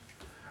definitely,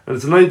 and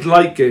it's a nice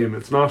light game.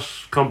 It's not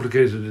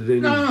complicated in any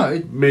No,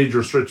 it-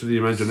 major stretch of the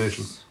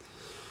imagination.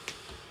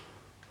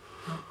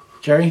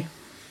 Jerry?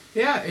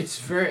 Yeah, it's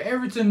very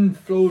everything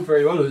flowed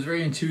very well. It was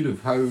very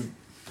intuitive how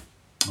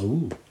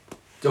Ooh.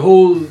 the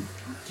whole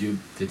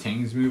the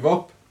things move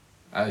up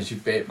as you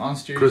bait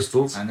monsters,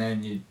 Crystals. and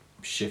then you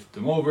shift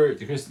them over.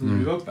 The crystals Mm.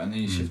 move up, and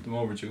then you shift them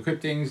over to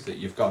equip things that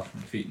you've got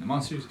from defeating the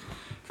monsters.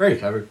 Very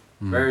clever,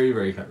 very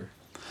very clever.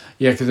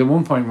 Yeah, because at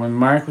one point when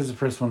Mark was the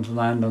first one to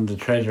land on the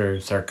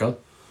treasure circle,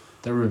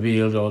 that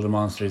revealed all the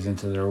monsters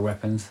into their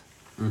weapons,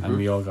 and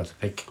we all got to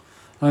pick.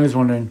 I was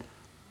wondering,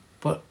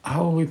 but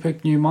how will we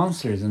pick new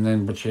monsters? And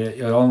then, but you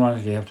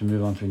automatically have to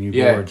move on to a new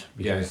Yeah, board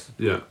because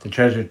Yeah, the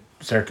treasure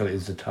circle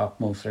is the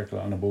topmost circle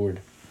on the board.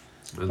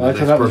 and Well, I the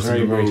thought next that was person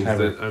very, to very move,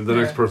 clever. then, and the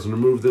Yeah. next person to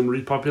move then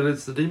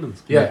repopulates the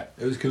demons. Yeah,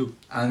 it was cool.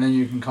 And then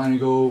you can kind of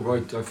go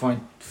right. I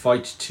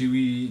fight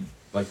 2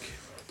 like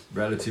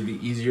relatively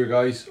easier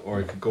guys, or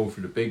I could go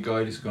for the big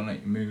guy that's gonna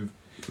let you move.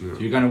 Yeah. So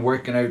you're kind of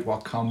working out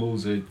what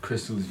combos of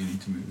crystals you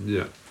need to move.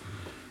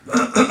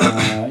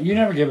 Yeah. You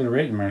never gave it a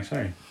rating, Mark.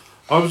 Sorry.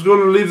 I was going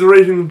to leave the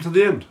rating until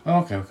the end.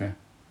 Okay.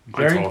 I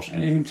Jerry, thought.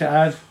 anything to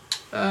add?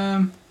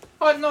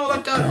 I no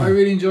like that. I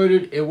really enjoyed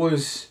it.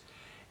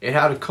 It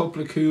had a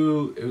couple of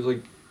cool. It was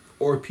like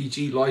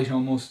RPG light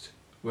almost,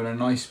 with a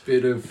nice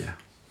bit of Yeah.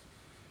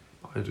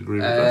 I'd agree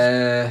with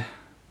that.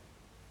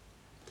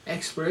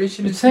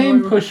 exploration. It's is the right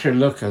saying word. push your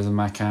luck as a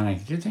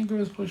mechanic. Do you think it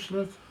was push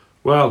your luck?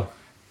 Well,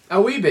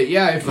 A wee bit,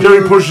 yeah. If Jerry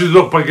you're- pushes it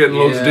up by getting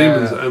loads of Yeah.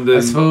 demons, and I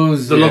then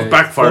suppose the luck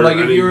backfired. But like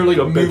if and he you're like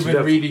got bent to moving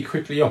death. really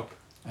quickly up.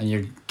 and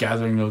you're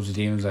gathering loads of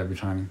demons every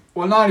time.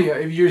 Well, not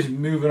if you're just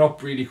moving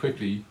up really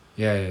quickly.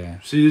 Yeah.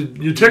 So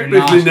you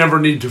technically not- never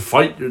need to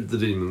fight the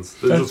demons.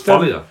 They That's just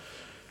follow done.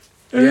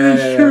 you.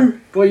 Yeah.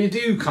 But you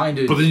do kind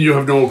of. But then you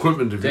have no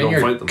equipment if you Then don't you're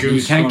fight them. good. You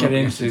Who's can't going get up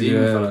against into the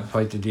demon the fella?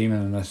 fight the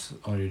demon unless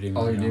all your demons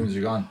all are your gone. demons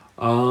are gone.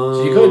 Oh.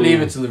 So you could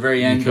leave it till the very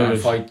You end and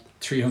could. fight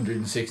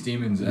 306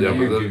 demons and Yeah, then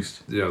but you're then,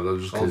 goosed. yeah, they'll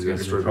just kill you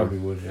Altogether, straight away. Probably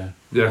would, yeah.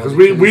 Yeah, because Well,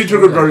 we they took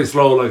kill it you very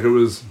slow. Like it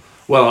was.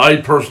 Well, I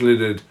personally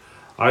did.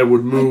 I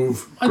would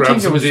move, I grab think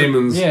it some was-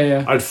 demons.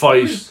 yeah. I'd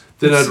fight.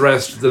 Then I'd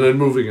rest. Then I'd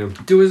move again.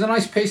 There was a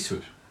nice pace to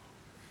it.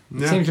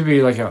 It Yeah. seemed to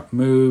be like a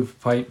move,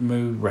 fight,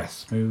 move,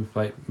 rest, move,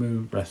 fight,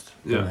 move, rest.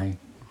 kind of Yeah. thing.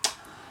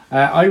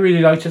 I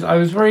really liked it. I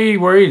was very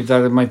worried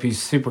that it might be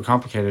super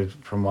complicated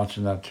from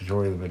watching that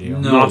tutorial video.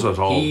 Not at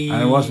all.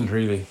 And it wasn't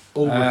really.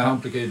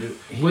 overcomplicated.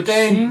 He But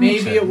then seemed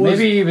maybe to. it was.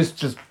 Maybe he was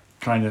just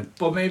trying to.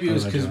 But maybe it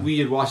was because Yeah. we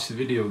had watched the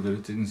video that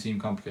it didn't seem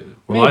complicated.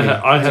 Well, Maybe. I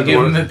To hadn't give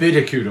him a watched, bit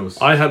of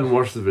kudos. I hadn't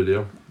watched the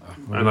video.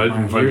 And I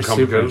didn't find You're it super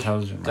complicated.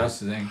 intelligent. Mark. That's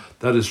the thing.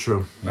 That is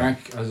true.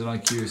 Mark has an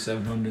IQ of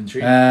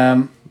 703.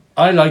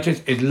 I liked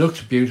it. It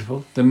looked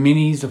beautiful. The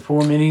minis, the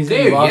 4 minis in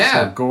the Dude, box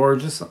yeah. are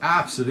gorgeous.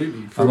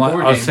 Absolutely. For I a might,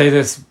 board I'll game. say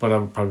this, but I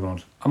probably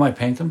won't. I might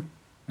paint them.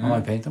 I Yeah.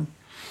 might paint them.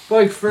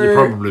 Like for You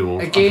probably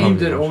won't. a I game probably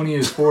that won't. only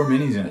has 4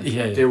 minis in it.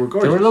 Yeah, They were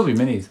gorgeous. They were lovely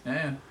minis.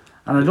 Yeah.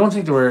 And I don't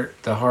think they were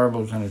the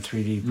horrible kind of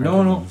 3D printed No.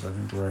 ones. I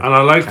think they were. And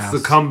I liked cast. the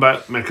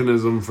combat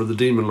mechanism for the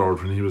demon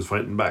lord when he was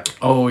fighting back.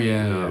 Oh,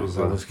 yeah. Yeah, yeah, it was,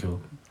 that was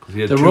cool. 'Cause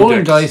he had The 2 rolling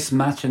decks. dice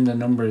matching the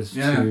numbers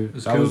Yeah, too. it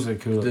was That cool. was a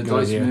cool The good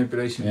dice idea.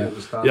 manipulation Yeah. bit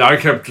was fab. Yeah, I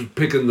kept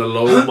picking the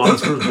low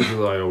monsters because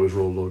I always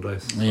roll low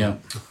dice. Yeah.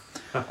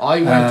 I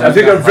went I I down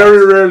think that I very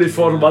path. rarely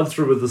fought a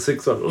monster with the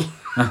 6 on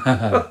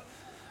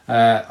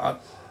it.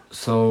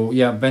 So,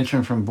 yeah,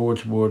 venturing from board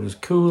to board was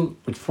cool.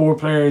 With 4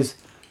 players,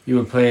 you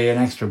would play an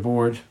extra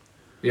board.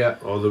 Yeah.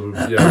 Oh,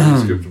 yeah, we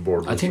skipped the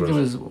board. I think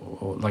that's there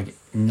right. was like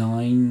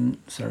 9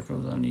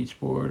 circles on each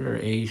board or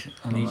 8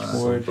 on each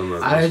board. Something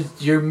like that. And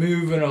as you're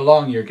moving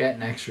along, you're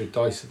getting extra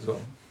dice as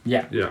well,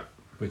 Yeah. Yeah.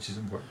 which is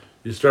important.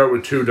 You start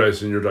with 2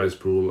 dice in your dice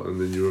pool, and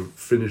then you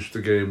finish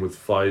the game with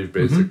 5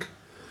 basic.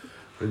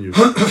 And you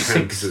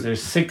Six. can't.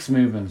 There's 6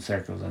 movement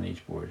circles on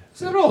each board. Is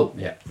that all?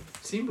 Yeah.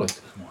 Seemed like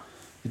there's more.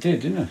 It did,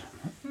 didn't it?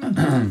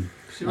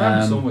 See, we're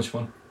having so Um, much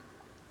fun.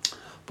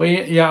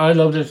 But yeah, I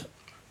loved it.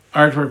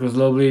 Artwork was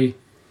lovely.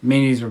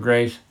 Minis were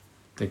great.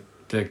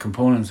 The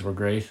components were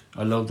great.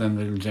 I love them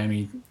little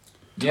Jamie.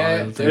 Yeah,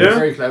 tiles. they were Yeah.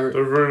 very clever.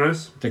 They're very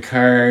nice. The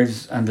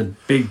cards and the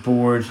big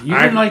board. You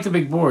I- didn't like the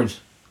big board.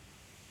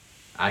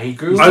 He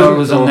grew You I thought don't it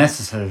was know.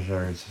 unnecessary.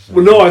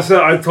 Well, no, I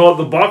thought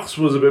the box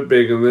was a bit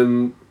big, and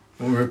then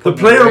when we were the putting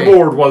player away.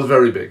 board was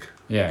very big.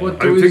 Yeah, But yeah.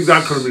 I There think was-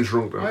 that could have been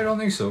shrunk I down. don't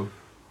think so.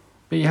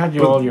 But you had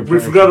But all your. we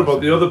players forgot and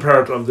about the stuff. other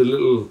part of the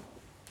little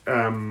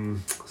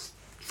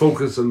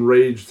focus and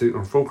rage thing,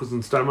 or focus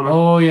and stamina.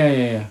 Oh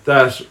yeah.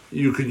 That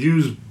you could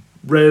use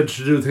red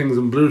to do things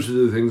and blue to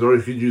do things, or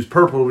you could use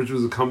purple, which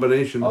was a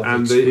combination. Of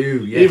And the they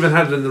two, yes. even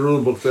had it in the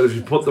rule book that if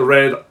you put the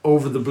red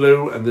over the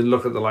blue and then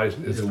look at the light,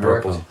 it's It'll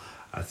purple. work.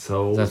 That's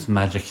so That's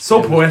magic. so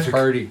It was poetic.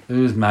 purdy. It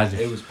was magic.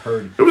 It was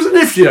purdy. It was a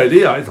nifty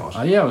idea, I thought.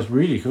 Oh yeah, it was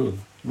really cool.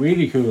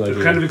 Really cool idea.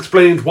 It kind of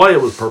explained why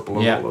it was purple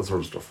and Yeah. all that sort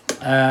of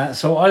stuff.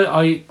 So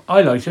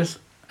I liked it.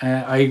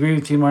 I agree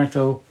with you, Mark.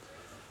 Though,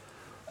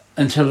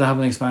 until they have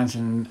an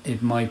expansion,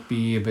 it might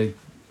be a bit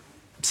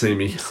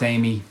Samey.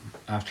 samey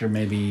after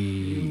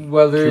maybe.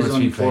 Well, there 2 or is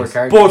only 3 4 plays.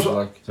 characters. But-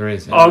 Like, There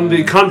is. On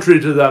the contrary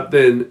to that,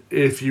 then,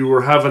 if you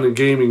were having a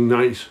gaming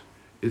night,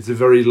 it's a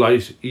very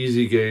light,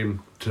 easy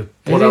game to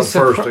put out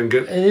first and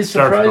get It is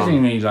started on.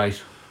 surprisingly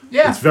light.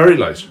 yeah. It's very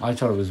light. I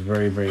thought it was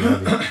very very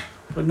heavy,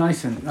 but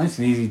nice and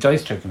easy.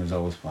 Dice tricking is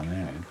always fun.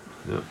 Anyway.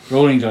 Yeah.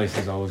 Rolling dice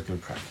is always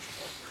good crack.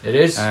 It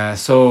is.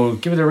 So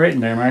give it a rating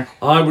there, Mark.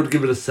 I would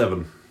give it a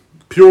 7.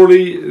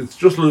 Purely, it's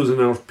just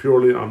losing out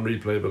purely on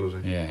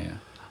replayability. Yeah,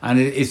 and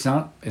it's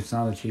not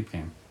a cheap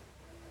game.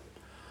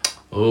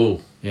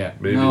 Oh, Yeah,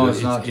 maybe No, that's-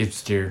 it's not.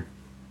 It's dear.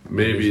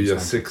 maybe Maybe a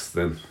it's 6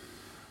 then.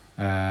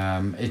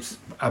 It's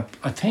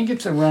I think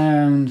it's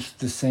around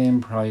the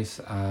same price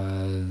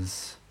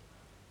as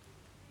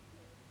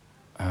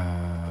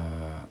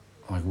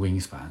like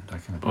Wingspan,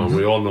 that kind of Oh, price.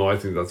 we all know I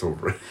think that's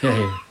over.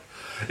 Yeah,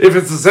 If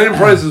it's the same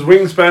price as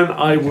Wingspan,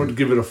 I would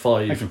give it a I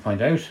 5. can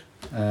find out.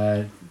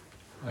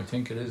 I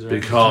think it is. around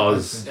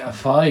Because- the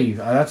 5.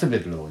 That's a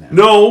bit low now.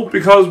 No,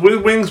 because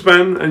with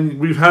Wingspan, and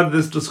we've had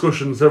this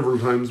discussion several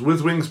times,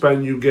 with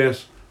Wingspan you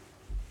get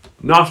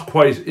not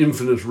quite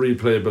infinite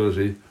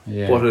replayability,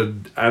 Yeah. but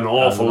an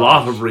awful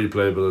lot. lot of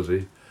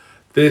replayability.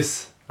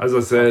 This, as I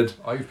said,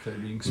 I've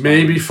played Wingspan.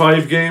 maybe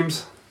 5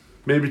 games,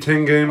 maybe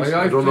 10 games.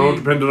 I I've don't know,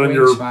 played depending on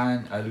your...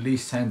 Wingspan at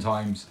least 10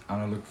 times,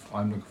 and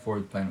I'm looking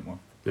forward to playing it more.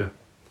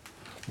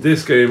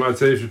 This game, I'd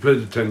say if you played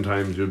it 10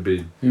 times, you'd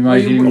be... We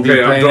might Okay, even be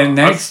I'm playing done. it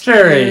next,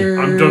 Jerry.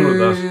 I'm done with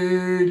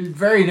that.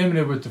 Very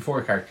limited with the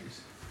 4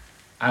 characters,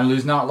 and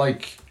there's not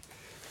like,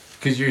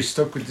 because you're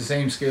stuck with the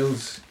same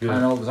skills Yeah.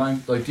 kind of all the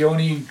time. Like the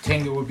only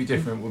thing that would be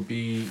different would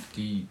be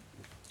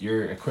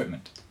your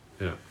equipment.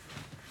 Yeah.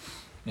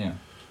 Yeah.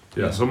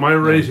 Yeah, Yeah. so my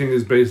rating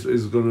is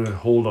going to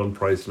hold on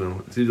price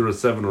now. It's either a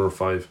 7 or a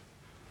 5.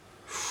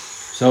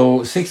 So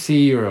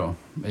 €60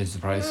 is the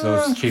price. So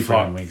it's cheaper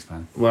fuck. than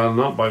Wingspan. Well,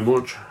 not by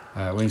much.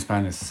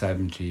 Wingspan is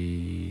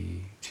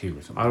 72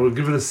 or something. I would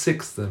give it a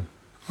 6 then.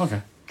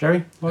 Okay,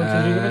 Jerry, what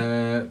did you give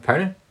it?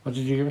 Pardon? What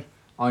did you give it?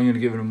 I'm going to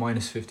give it a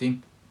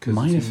 -15 because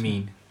Minus- it's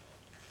mean.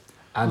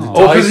 And the Oh.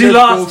 Oh, 'cause dice he are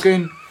lost.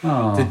 broken.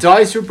 Oh, The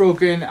dice were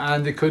broken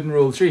and they couldn't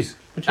roll 3s.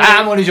 But Jerry,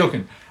 I'm only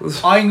joking.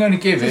 I'm going to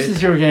give this it.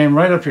 is your game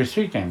right up your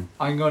street game.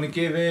 I'm going to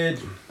give it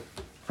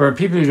For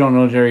people who don't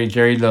know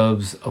Jerry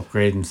loves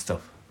upgrading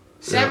stuff.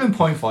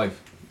 7.5.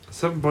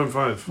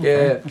 7.5. Yeah.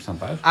 Okay, that's not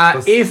bad.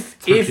 That's If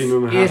 13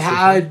 and a half it or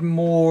had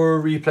more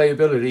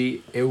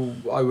replayability,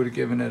 I would have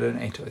given it an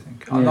 8. I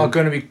think I'm Yeah. not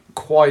going to be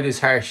quite as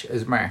harsh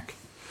as Mark,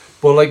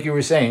 but like you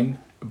were saying,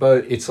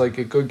 but it's like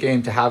a good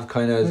game to have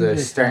kind of as a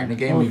starting a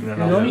game. Well, Even it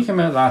though only came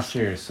out last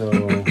year, so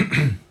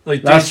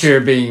like last this- year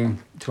being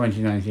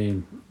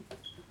 2019.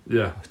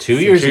 Yeah. 2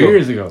 years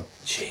ago. ago.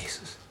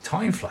 Jesus,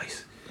 time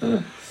flies.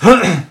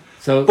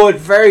 So, But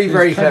very there's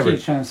very plenty clever.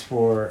 of chance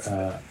for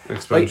Like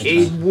Expansion.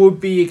 it would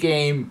be a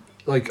game.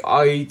 Like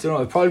I don't know,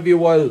 it'd probably be a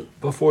while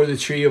before the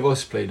 3 of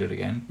us played it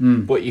again.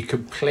 Mm. But you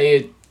could play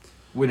it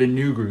with a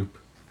new group,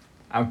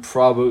 and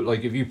probably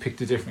like if you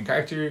picked a different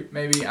character,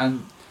 maybe,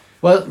 and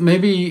well,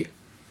 maybe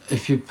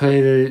if you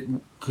played it,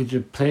 could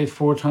you play it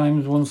 4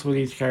 times, once with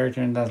each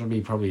character, and that'll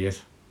be probably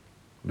it.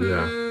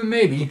 Yeah.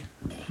 maybe.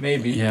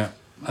 Yeah,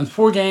 and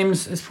 4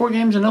 games is 4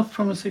 games enough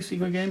from a 60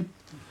 quid game?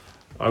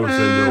 I would say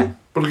no.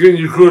 But again,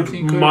 you could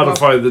think good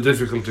modify the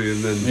difficulty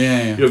and then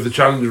Yeah. you have the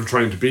challenge of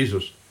trying to beat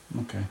it.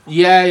 Okay.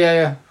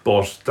 Yeah.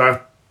 But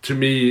that, to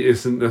me,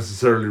 isn't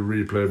necessarily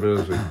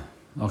replayability.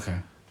 Okay.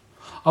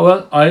 Oh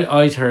well,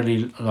 I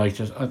thoroughly liked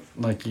it.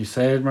 Like you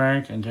said,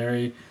 Mark and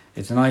Jerry,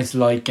 it's a nice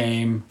light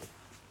game.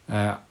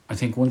 I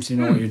think once you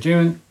know what you're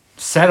doing,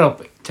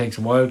 setup takes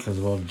a while because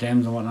of all the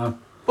gems and whatnot.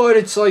 But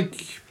it's like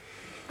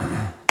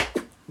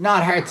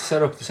not hard to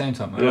set up at the same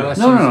time. I know Yeah. that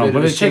No, seems no, a bit but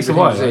of it takes stupid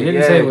a while. thing to I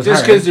didn't yeah, say it was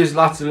just hard. because there's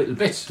lots of little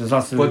bits. There's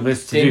lots of But little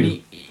bits to they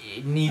do,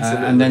 it needs a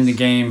little and then the bits.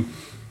 game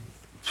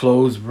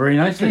flows very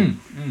nicely.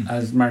 Mm.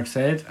 As Mark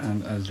said,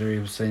 and as Jerry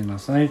was saying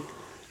last night,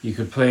 you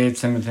could play it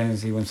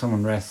simultaneously when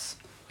someone rests.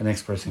 The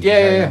next person can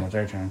carry on with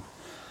their turn.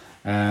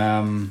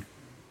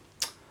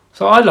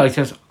 So I liked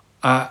it.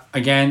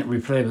 Again,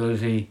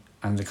 replayability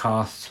and the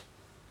cost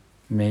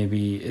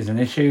maybe is an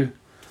issue,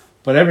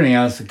 but everything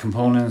else, the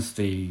components,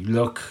 the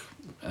look,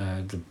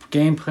 the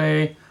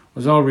gameplay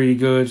was all really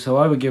good. So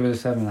I would give it a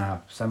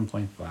 7.5,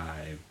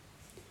 7.5.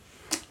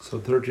 So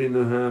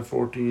 13.5,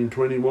 14,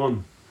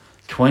 21.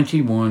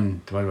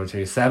 21 divided by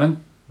 3 is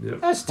 7.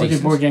 Yep. That's What did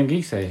decent. Board Game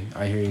Geek say?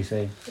 I hear you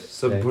say.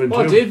 7.2.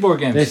 What did board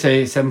games? They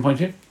say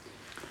 7.2.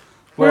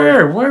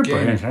 We're We're game.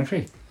 brilliant, aren't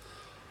we?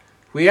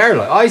 We are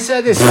like I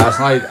said this last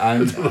night,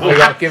 and we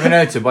got given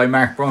out to by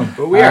Mark Brown.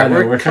 But we are. No,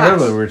 We're we're class.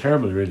 terrible. We're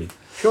terrible, really.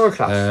 Pure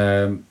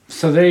class.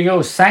 So there you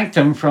go.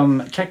 Sanctum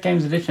from Czech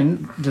Games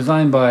Edition,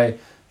 designed by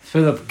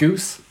Philip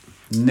Goose,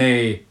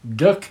 nay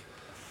Duck.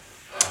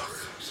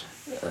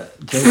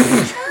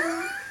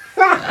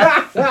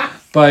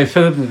 By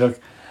Philip the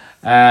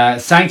Duck.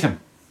 Sanctum.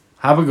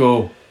 Have a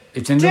go.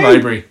 It's in the Dude.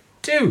 library.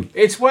 Dude,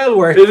 it's well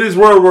worth It is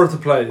well worth the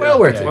play. Well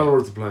worth it. Well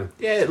worth the play.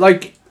 Yeah,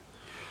 like,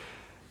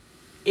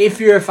 if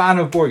you're a fan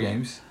of board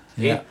games,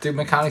 Yeah. the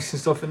mechanics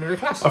and stuff in the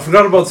class. I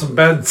forgot about some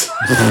beds.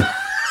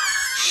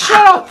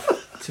 Shut up!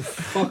 To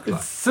fuck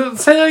that. So,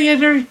 say that again,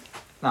 Jerry.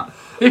 No.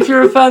 If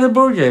you're a fan of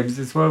board games,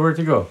 it's well worth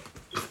to go.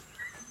 Is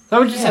that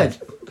what you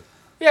said?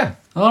 Yeah.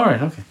 All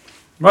right, okay.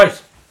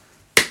 Right.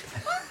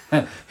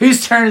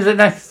 Whose turn is it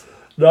next?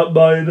 Not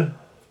mine.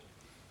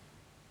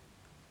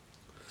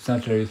 It's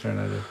not Jerry's turn,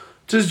 either.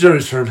 It is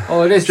Jerry's turn.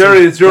 Oh, it is. Jerry,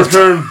 it's your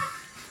turn.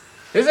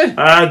 Is it?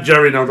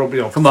 Jerry, now don't be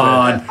upset. Come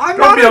on. I'm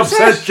Don't be not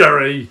upset,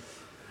 Jerry.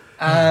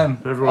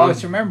 Everyone. I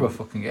just remember what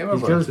fucking game I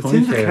He's got brought. his It's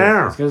in the ponytail.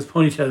 car. He's got his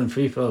ponytail in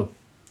free flow.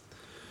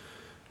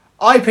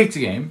 I picked a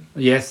game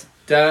Yes.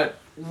 that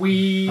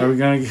we. Are we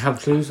going to have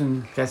clues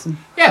and guessing?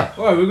 Yeah,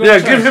 alright, we're going Yeah,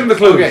 to give him the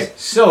clues. Okay,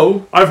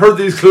 so, I've heard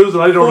these clues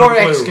and I don't have a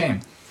 4X clue. game.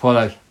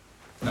 Fallout.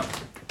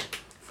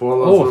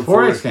 Fallout Oh,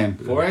 4X game.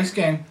 4X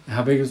game.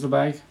 How big is the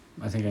bag?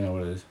 I think I know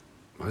what it is.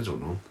 I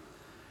don't know.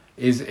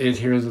 Is it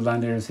Heroes of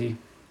Land, Air and Sea?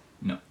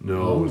 No,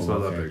 Oh, it's not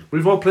that okay. big.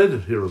 We've all played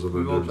it, Heroes of the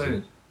We've all played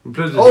it. We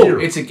played it Oh, here.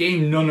 it's a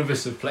game none of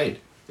us have played.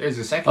 There's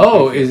a second.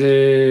 Oh, clue. is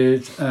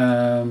it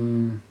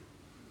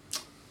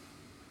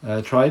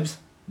Tribes?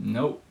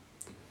 No.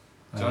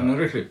 So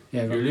another clue.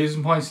 Yeah, go. You're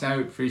losing points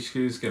now for each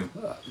clue given.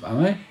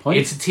 Am I?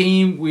 Points? It's a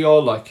team we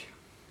all like.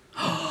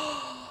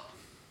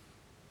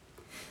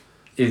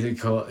 Is it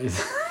called...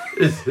 Is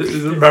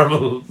it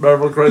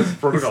Marvel Crisis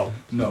Protocol?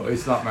 No,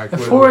 it's not Mark. A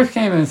 4X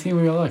game and a team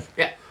we all like.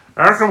 Yeah.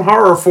 Arkham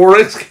Horror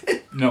 4X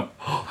game? No.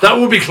 That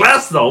would be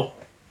class though.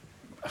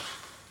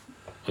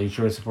 Are you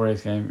sure it's a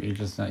 4X game? You're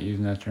just not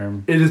using that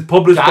term. It is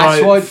published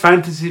That's by what-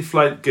 Fantasy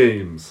Flight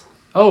Games.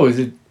 Oh, is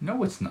it...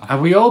 No, it's not.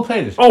 Have we all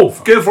played it? Oh,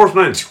 Gale Force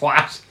 9.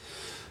 Twat.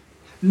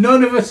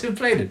 None of us have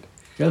played it.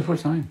 Gale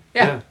Force 9.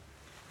 Yeah.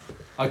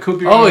 I could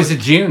be Oh, wrong. is it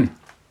June?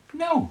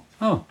 No.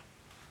 Oh.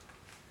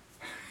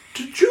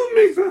 Did you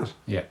make that?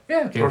 Yeah.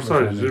 Yeah. Gale Oh, Force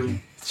sorry. 9,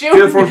 June. okay.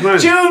 Gale Force 9.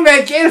 June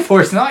made Gale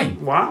Force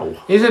 9. Wow.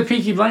 Is it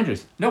Peaky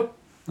Blinders? Nope.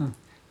 Do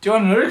you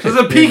want another Is clue?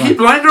 it a Peaky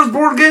Blinders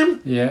board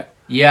game? Yeah.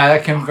 Yeah,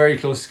 that came very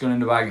close to going in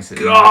the bag and said,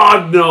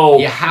 God, no.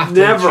 you have to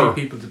Never. have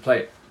 3 people to play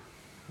it.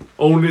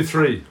 Only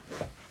 3.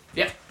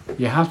 Yeah.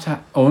 You have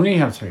to only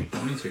have 3.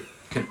 Only 3.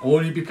 Can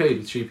only be played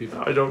with 3 people.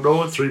 I don't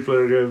know a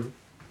 3-player game.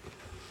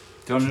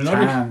 Do you want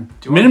another? Can.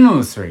 Do you want- Minimum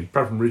of 3.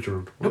 Apart from Reach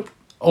Around. Nope.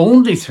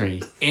 Only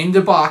 3. In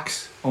the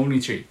box, only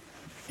 3.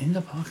 In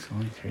the box,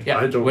 only 3. Yeah,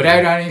 I don't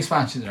without know. any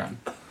expansions around.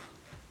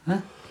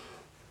 Huh?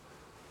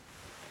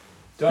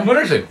 Do you want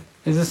another clue?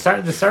 Is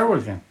it the Star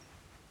Wars game?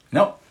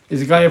 No.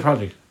 Is it Gaia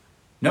Project?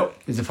 No.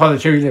 Is it Father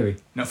Cherry Levy?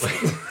 No.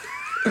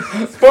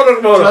 Do Spoiler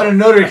you want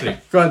another clue?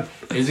 Go on.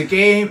 Is a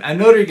game,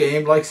 another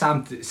game like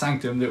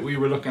Sanctum that we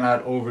were looking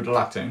at over the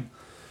lockdown.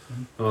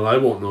 Well, I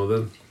won't know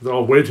then.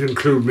 Oh, wait to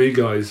include me,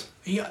 guys.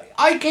 Yeah,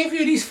 I gave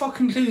you these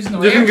fucking clues in the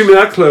You didn't give me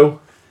that clue.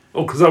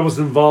 Oh, because I was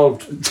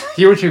involved.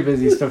 You were too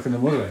busy stuck in the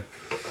motorway.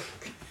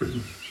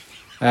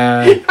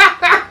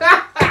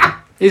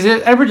 Is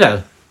it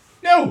Everdell?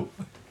 No,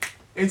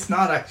 it's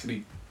not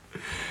actually.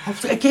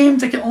 A game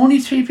that only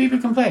 3 people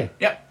can play.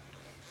 Yep.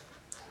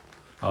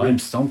 Oh, I'm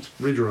stumped.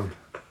 Reach Around.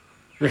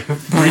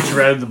 Reach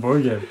around the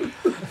board game.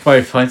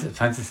 By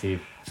fantasy.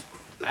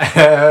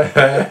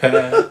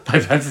 By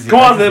fantasy. Go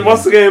on then,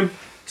 what's the game?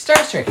 Star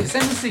Trek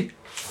Ascendancy.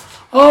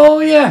 Oh,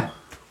 yeah.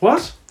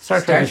 What? Star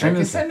Star Trek Trek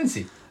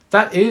Ascendancy. Ascendancy.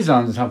 That is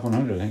on the top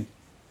 100, I think.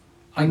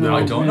 I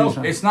No, don't maybe know. it's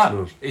not. It's not.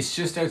 It's not. It's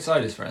just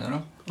outside as far as I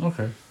know.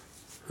 Okay.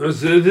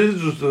 It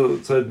is just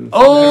outside.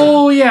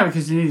 Oh, yeah,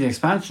 because you need the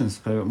expansions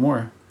to play with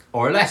more.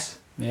 Or less.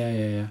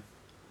 Yeah.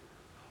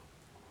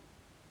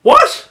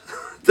 What?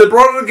 They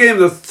brought in a game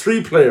that's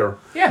 3-player.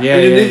 Yeah. Yeah.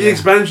 And you need the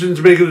expansion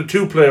to make it a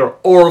 2-player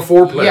or a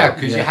 4-player. Yeah,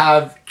 because you Yeah.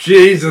 have.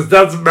 Jesus,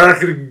 that's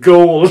marketing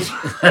gold.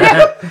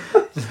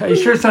 Are you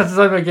sure it's not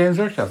designed by Games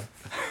Workshop?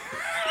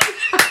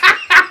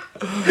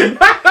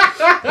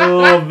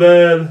 Oh,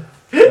 man.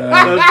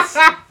 That's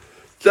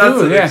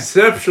Cool, an yeah.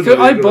 exceptional.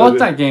 Cool, I good bought idea.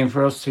 that game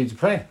for us 3 to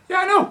play. Yeah,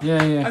 I know.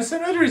 Yeah. That's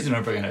another reason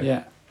I'm bringing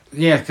it.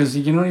 Yeah, because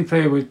you can only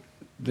play with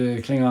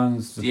the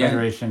Klingons, the Yeah.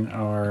 Federation,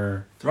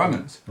 or The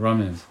Romans.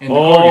 Romans. In the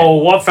core Oh,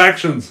 what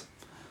factions?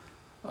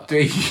 game.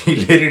 They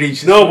literally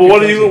just. No, but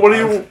fucking what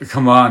tells are you?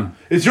 Come on.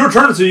 It's your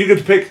turn, so you get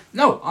to pick.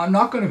 No, I'm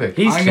not going to pick.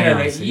 He's I'm going to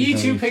Klingons. let you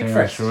He's two gonna be pick Klingons,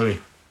 first. Surely.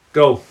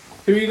 Go.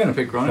 Who are you going to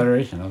pick, Ronan?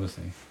 Federation,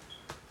 obviously.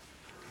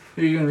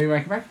 Who are you going to be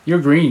making back?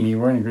 You're green. You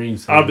weren't green.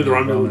 So I'll be the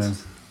you're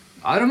Romulans.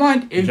 I don't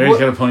mind. If Jerry's what-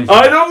 got a pony.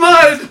 I don't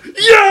mind.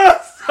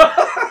 Yes.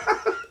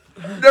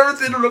 Never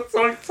seen him look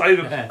so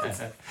excited.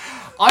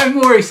 I'm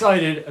more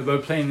excited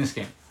about playing this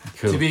game.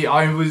 Cool.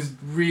 I was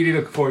really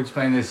looking forward to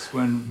playing this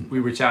when we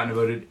were chatting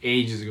about it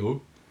ages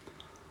ago.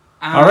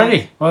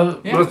 Alrighty.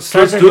 Well, Yeah. Let's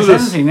Star Trek do this.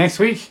 Ascendancy next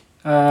week.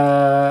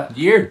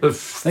 Year.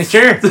 Next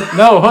year?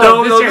 No,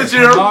 this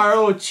year.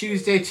 Tomorrow,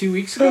 Tuesday, 2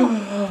 weeks ago.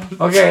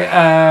 Okay,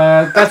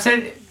 that's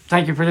it.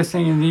 Thank you for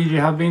listening. Indeed, you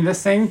have been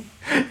listening.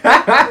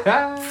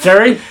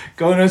 Jerry?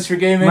 Go Nuts for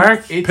Gaming.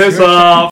 Mark? It's Piss your- off.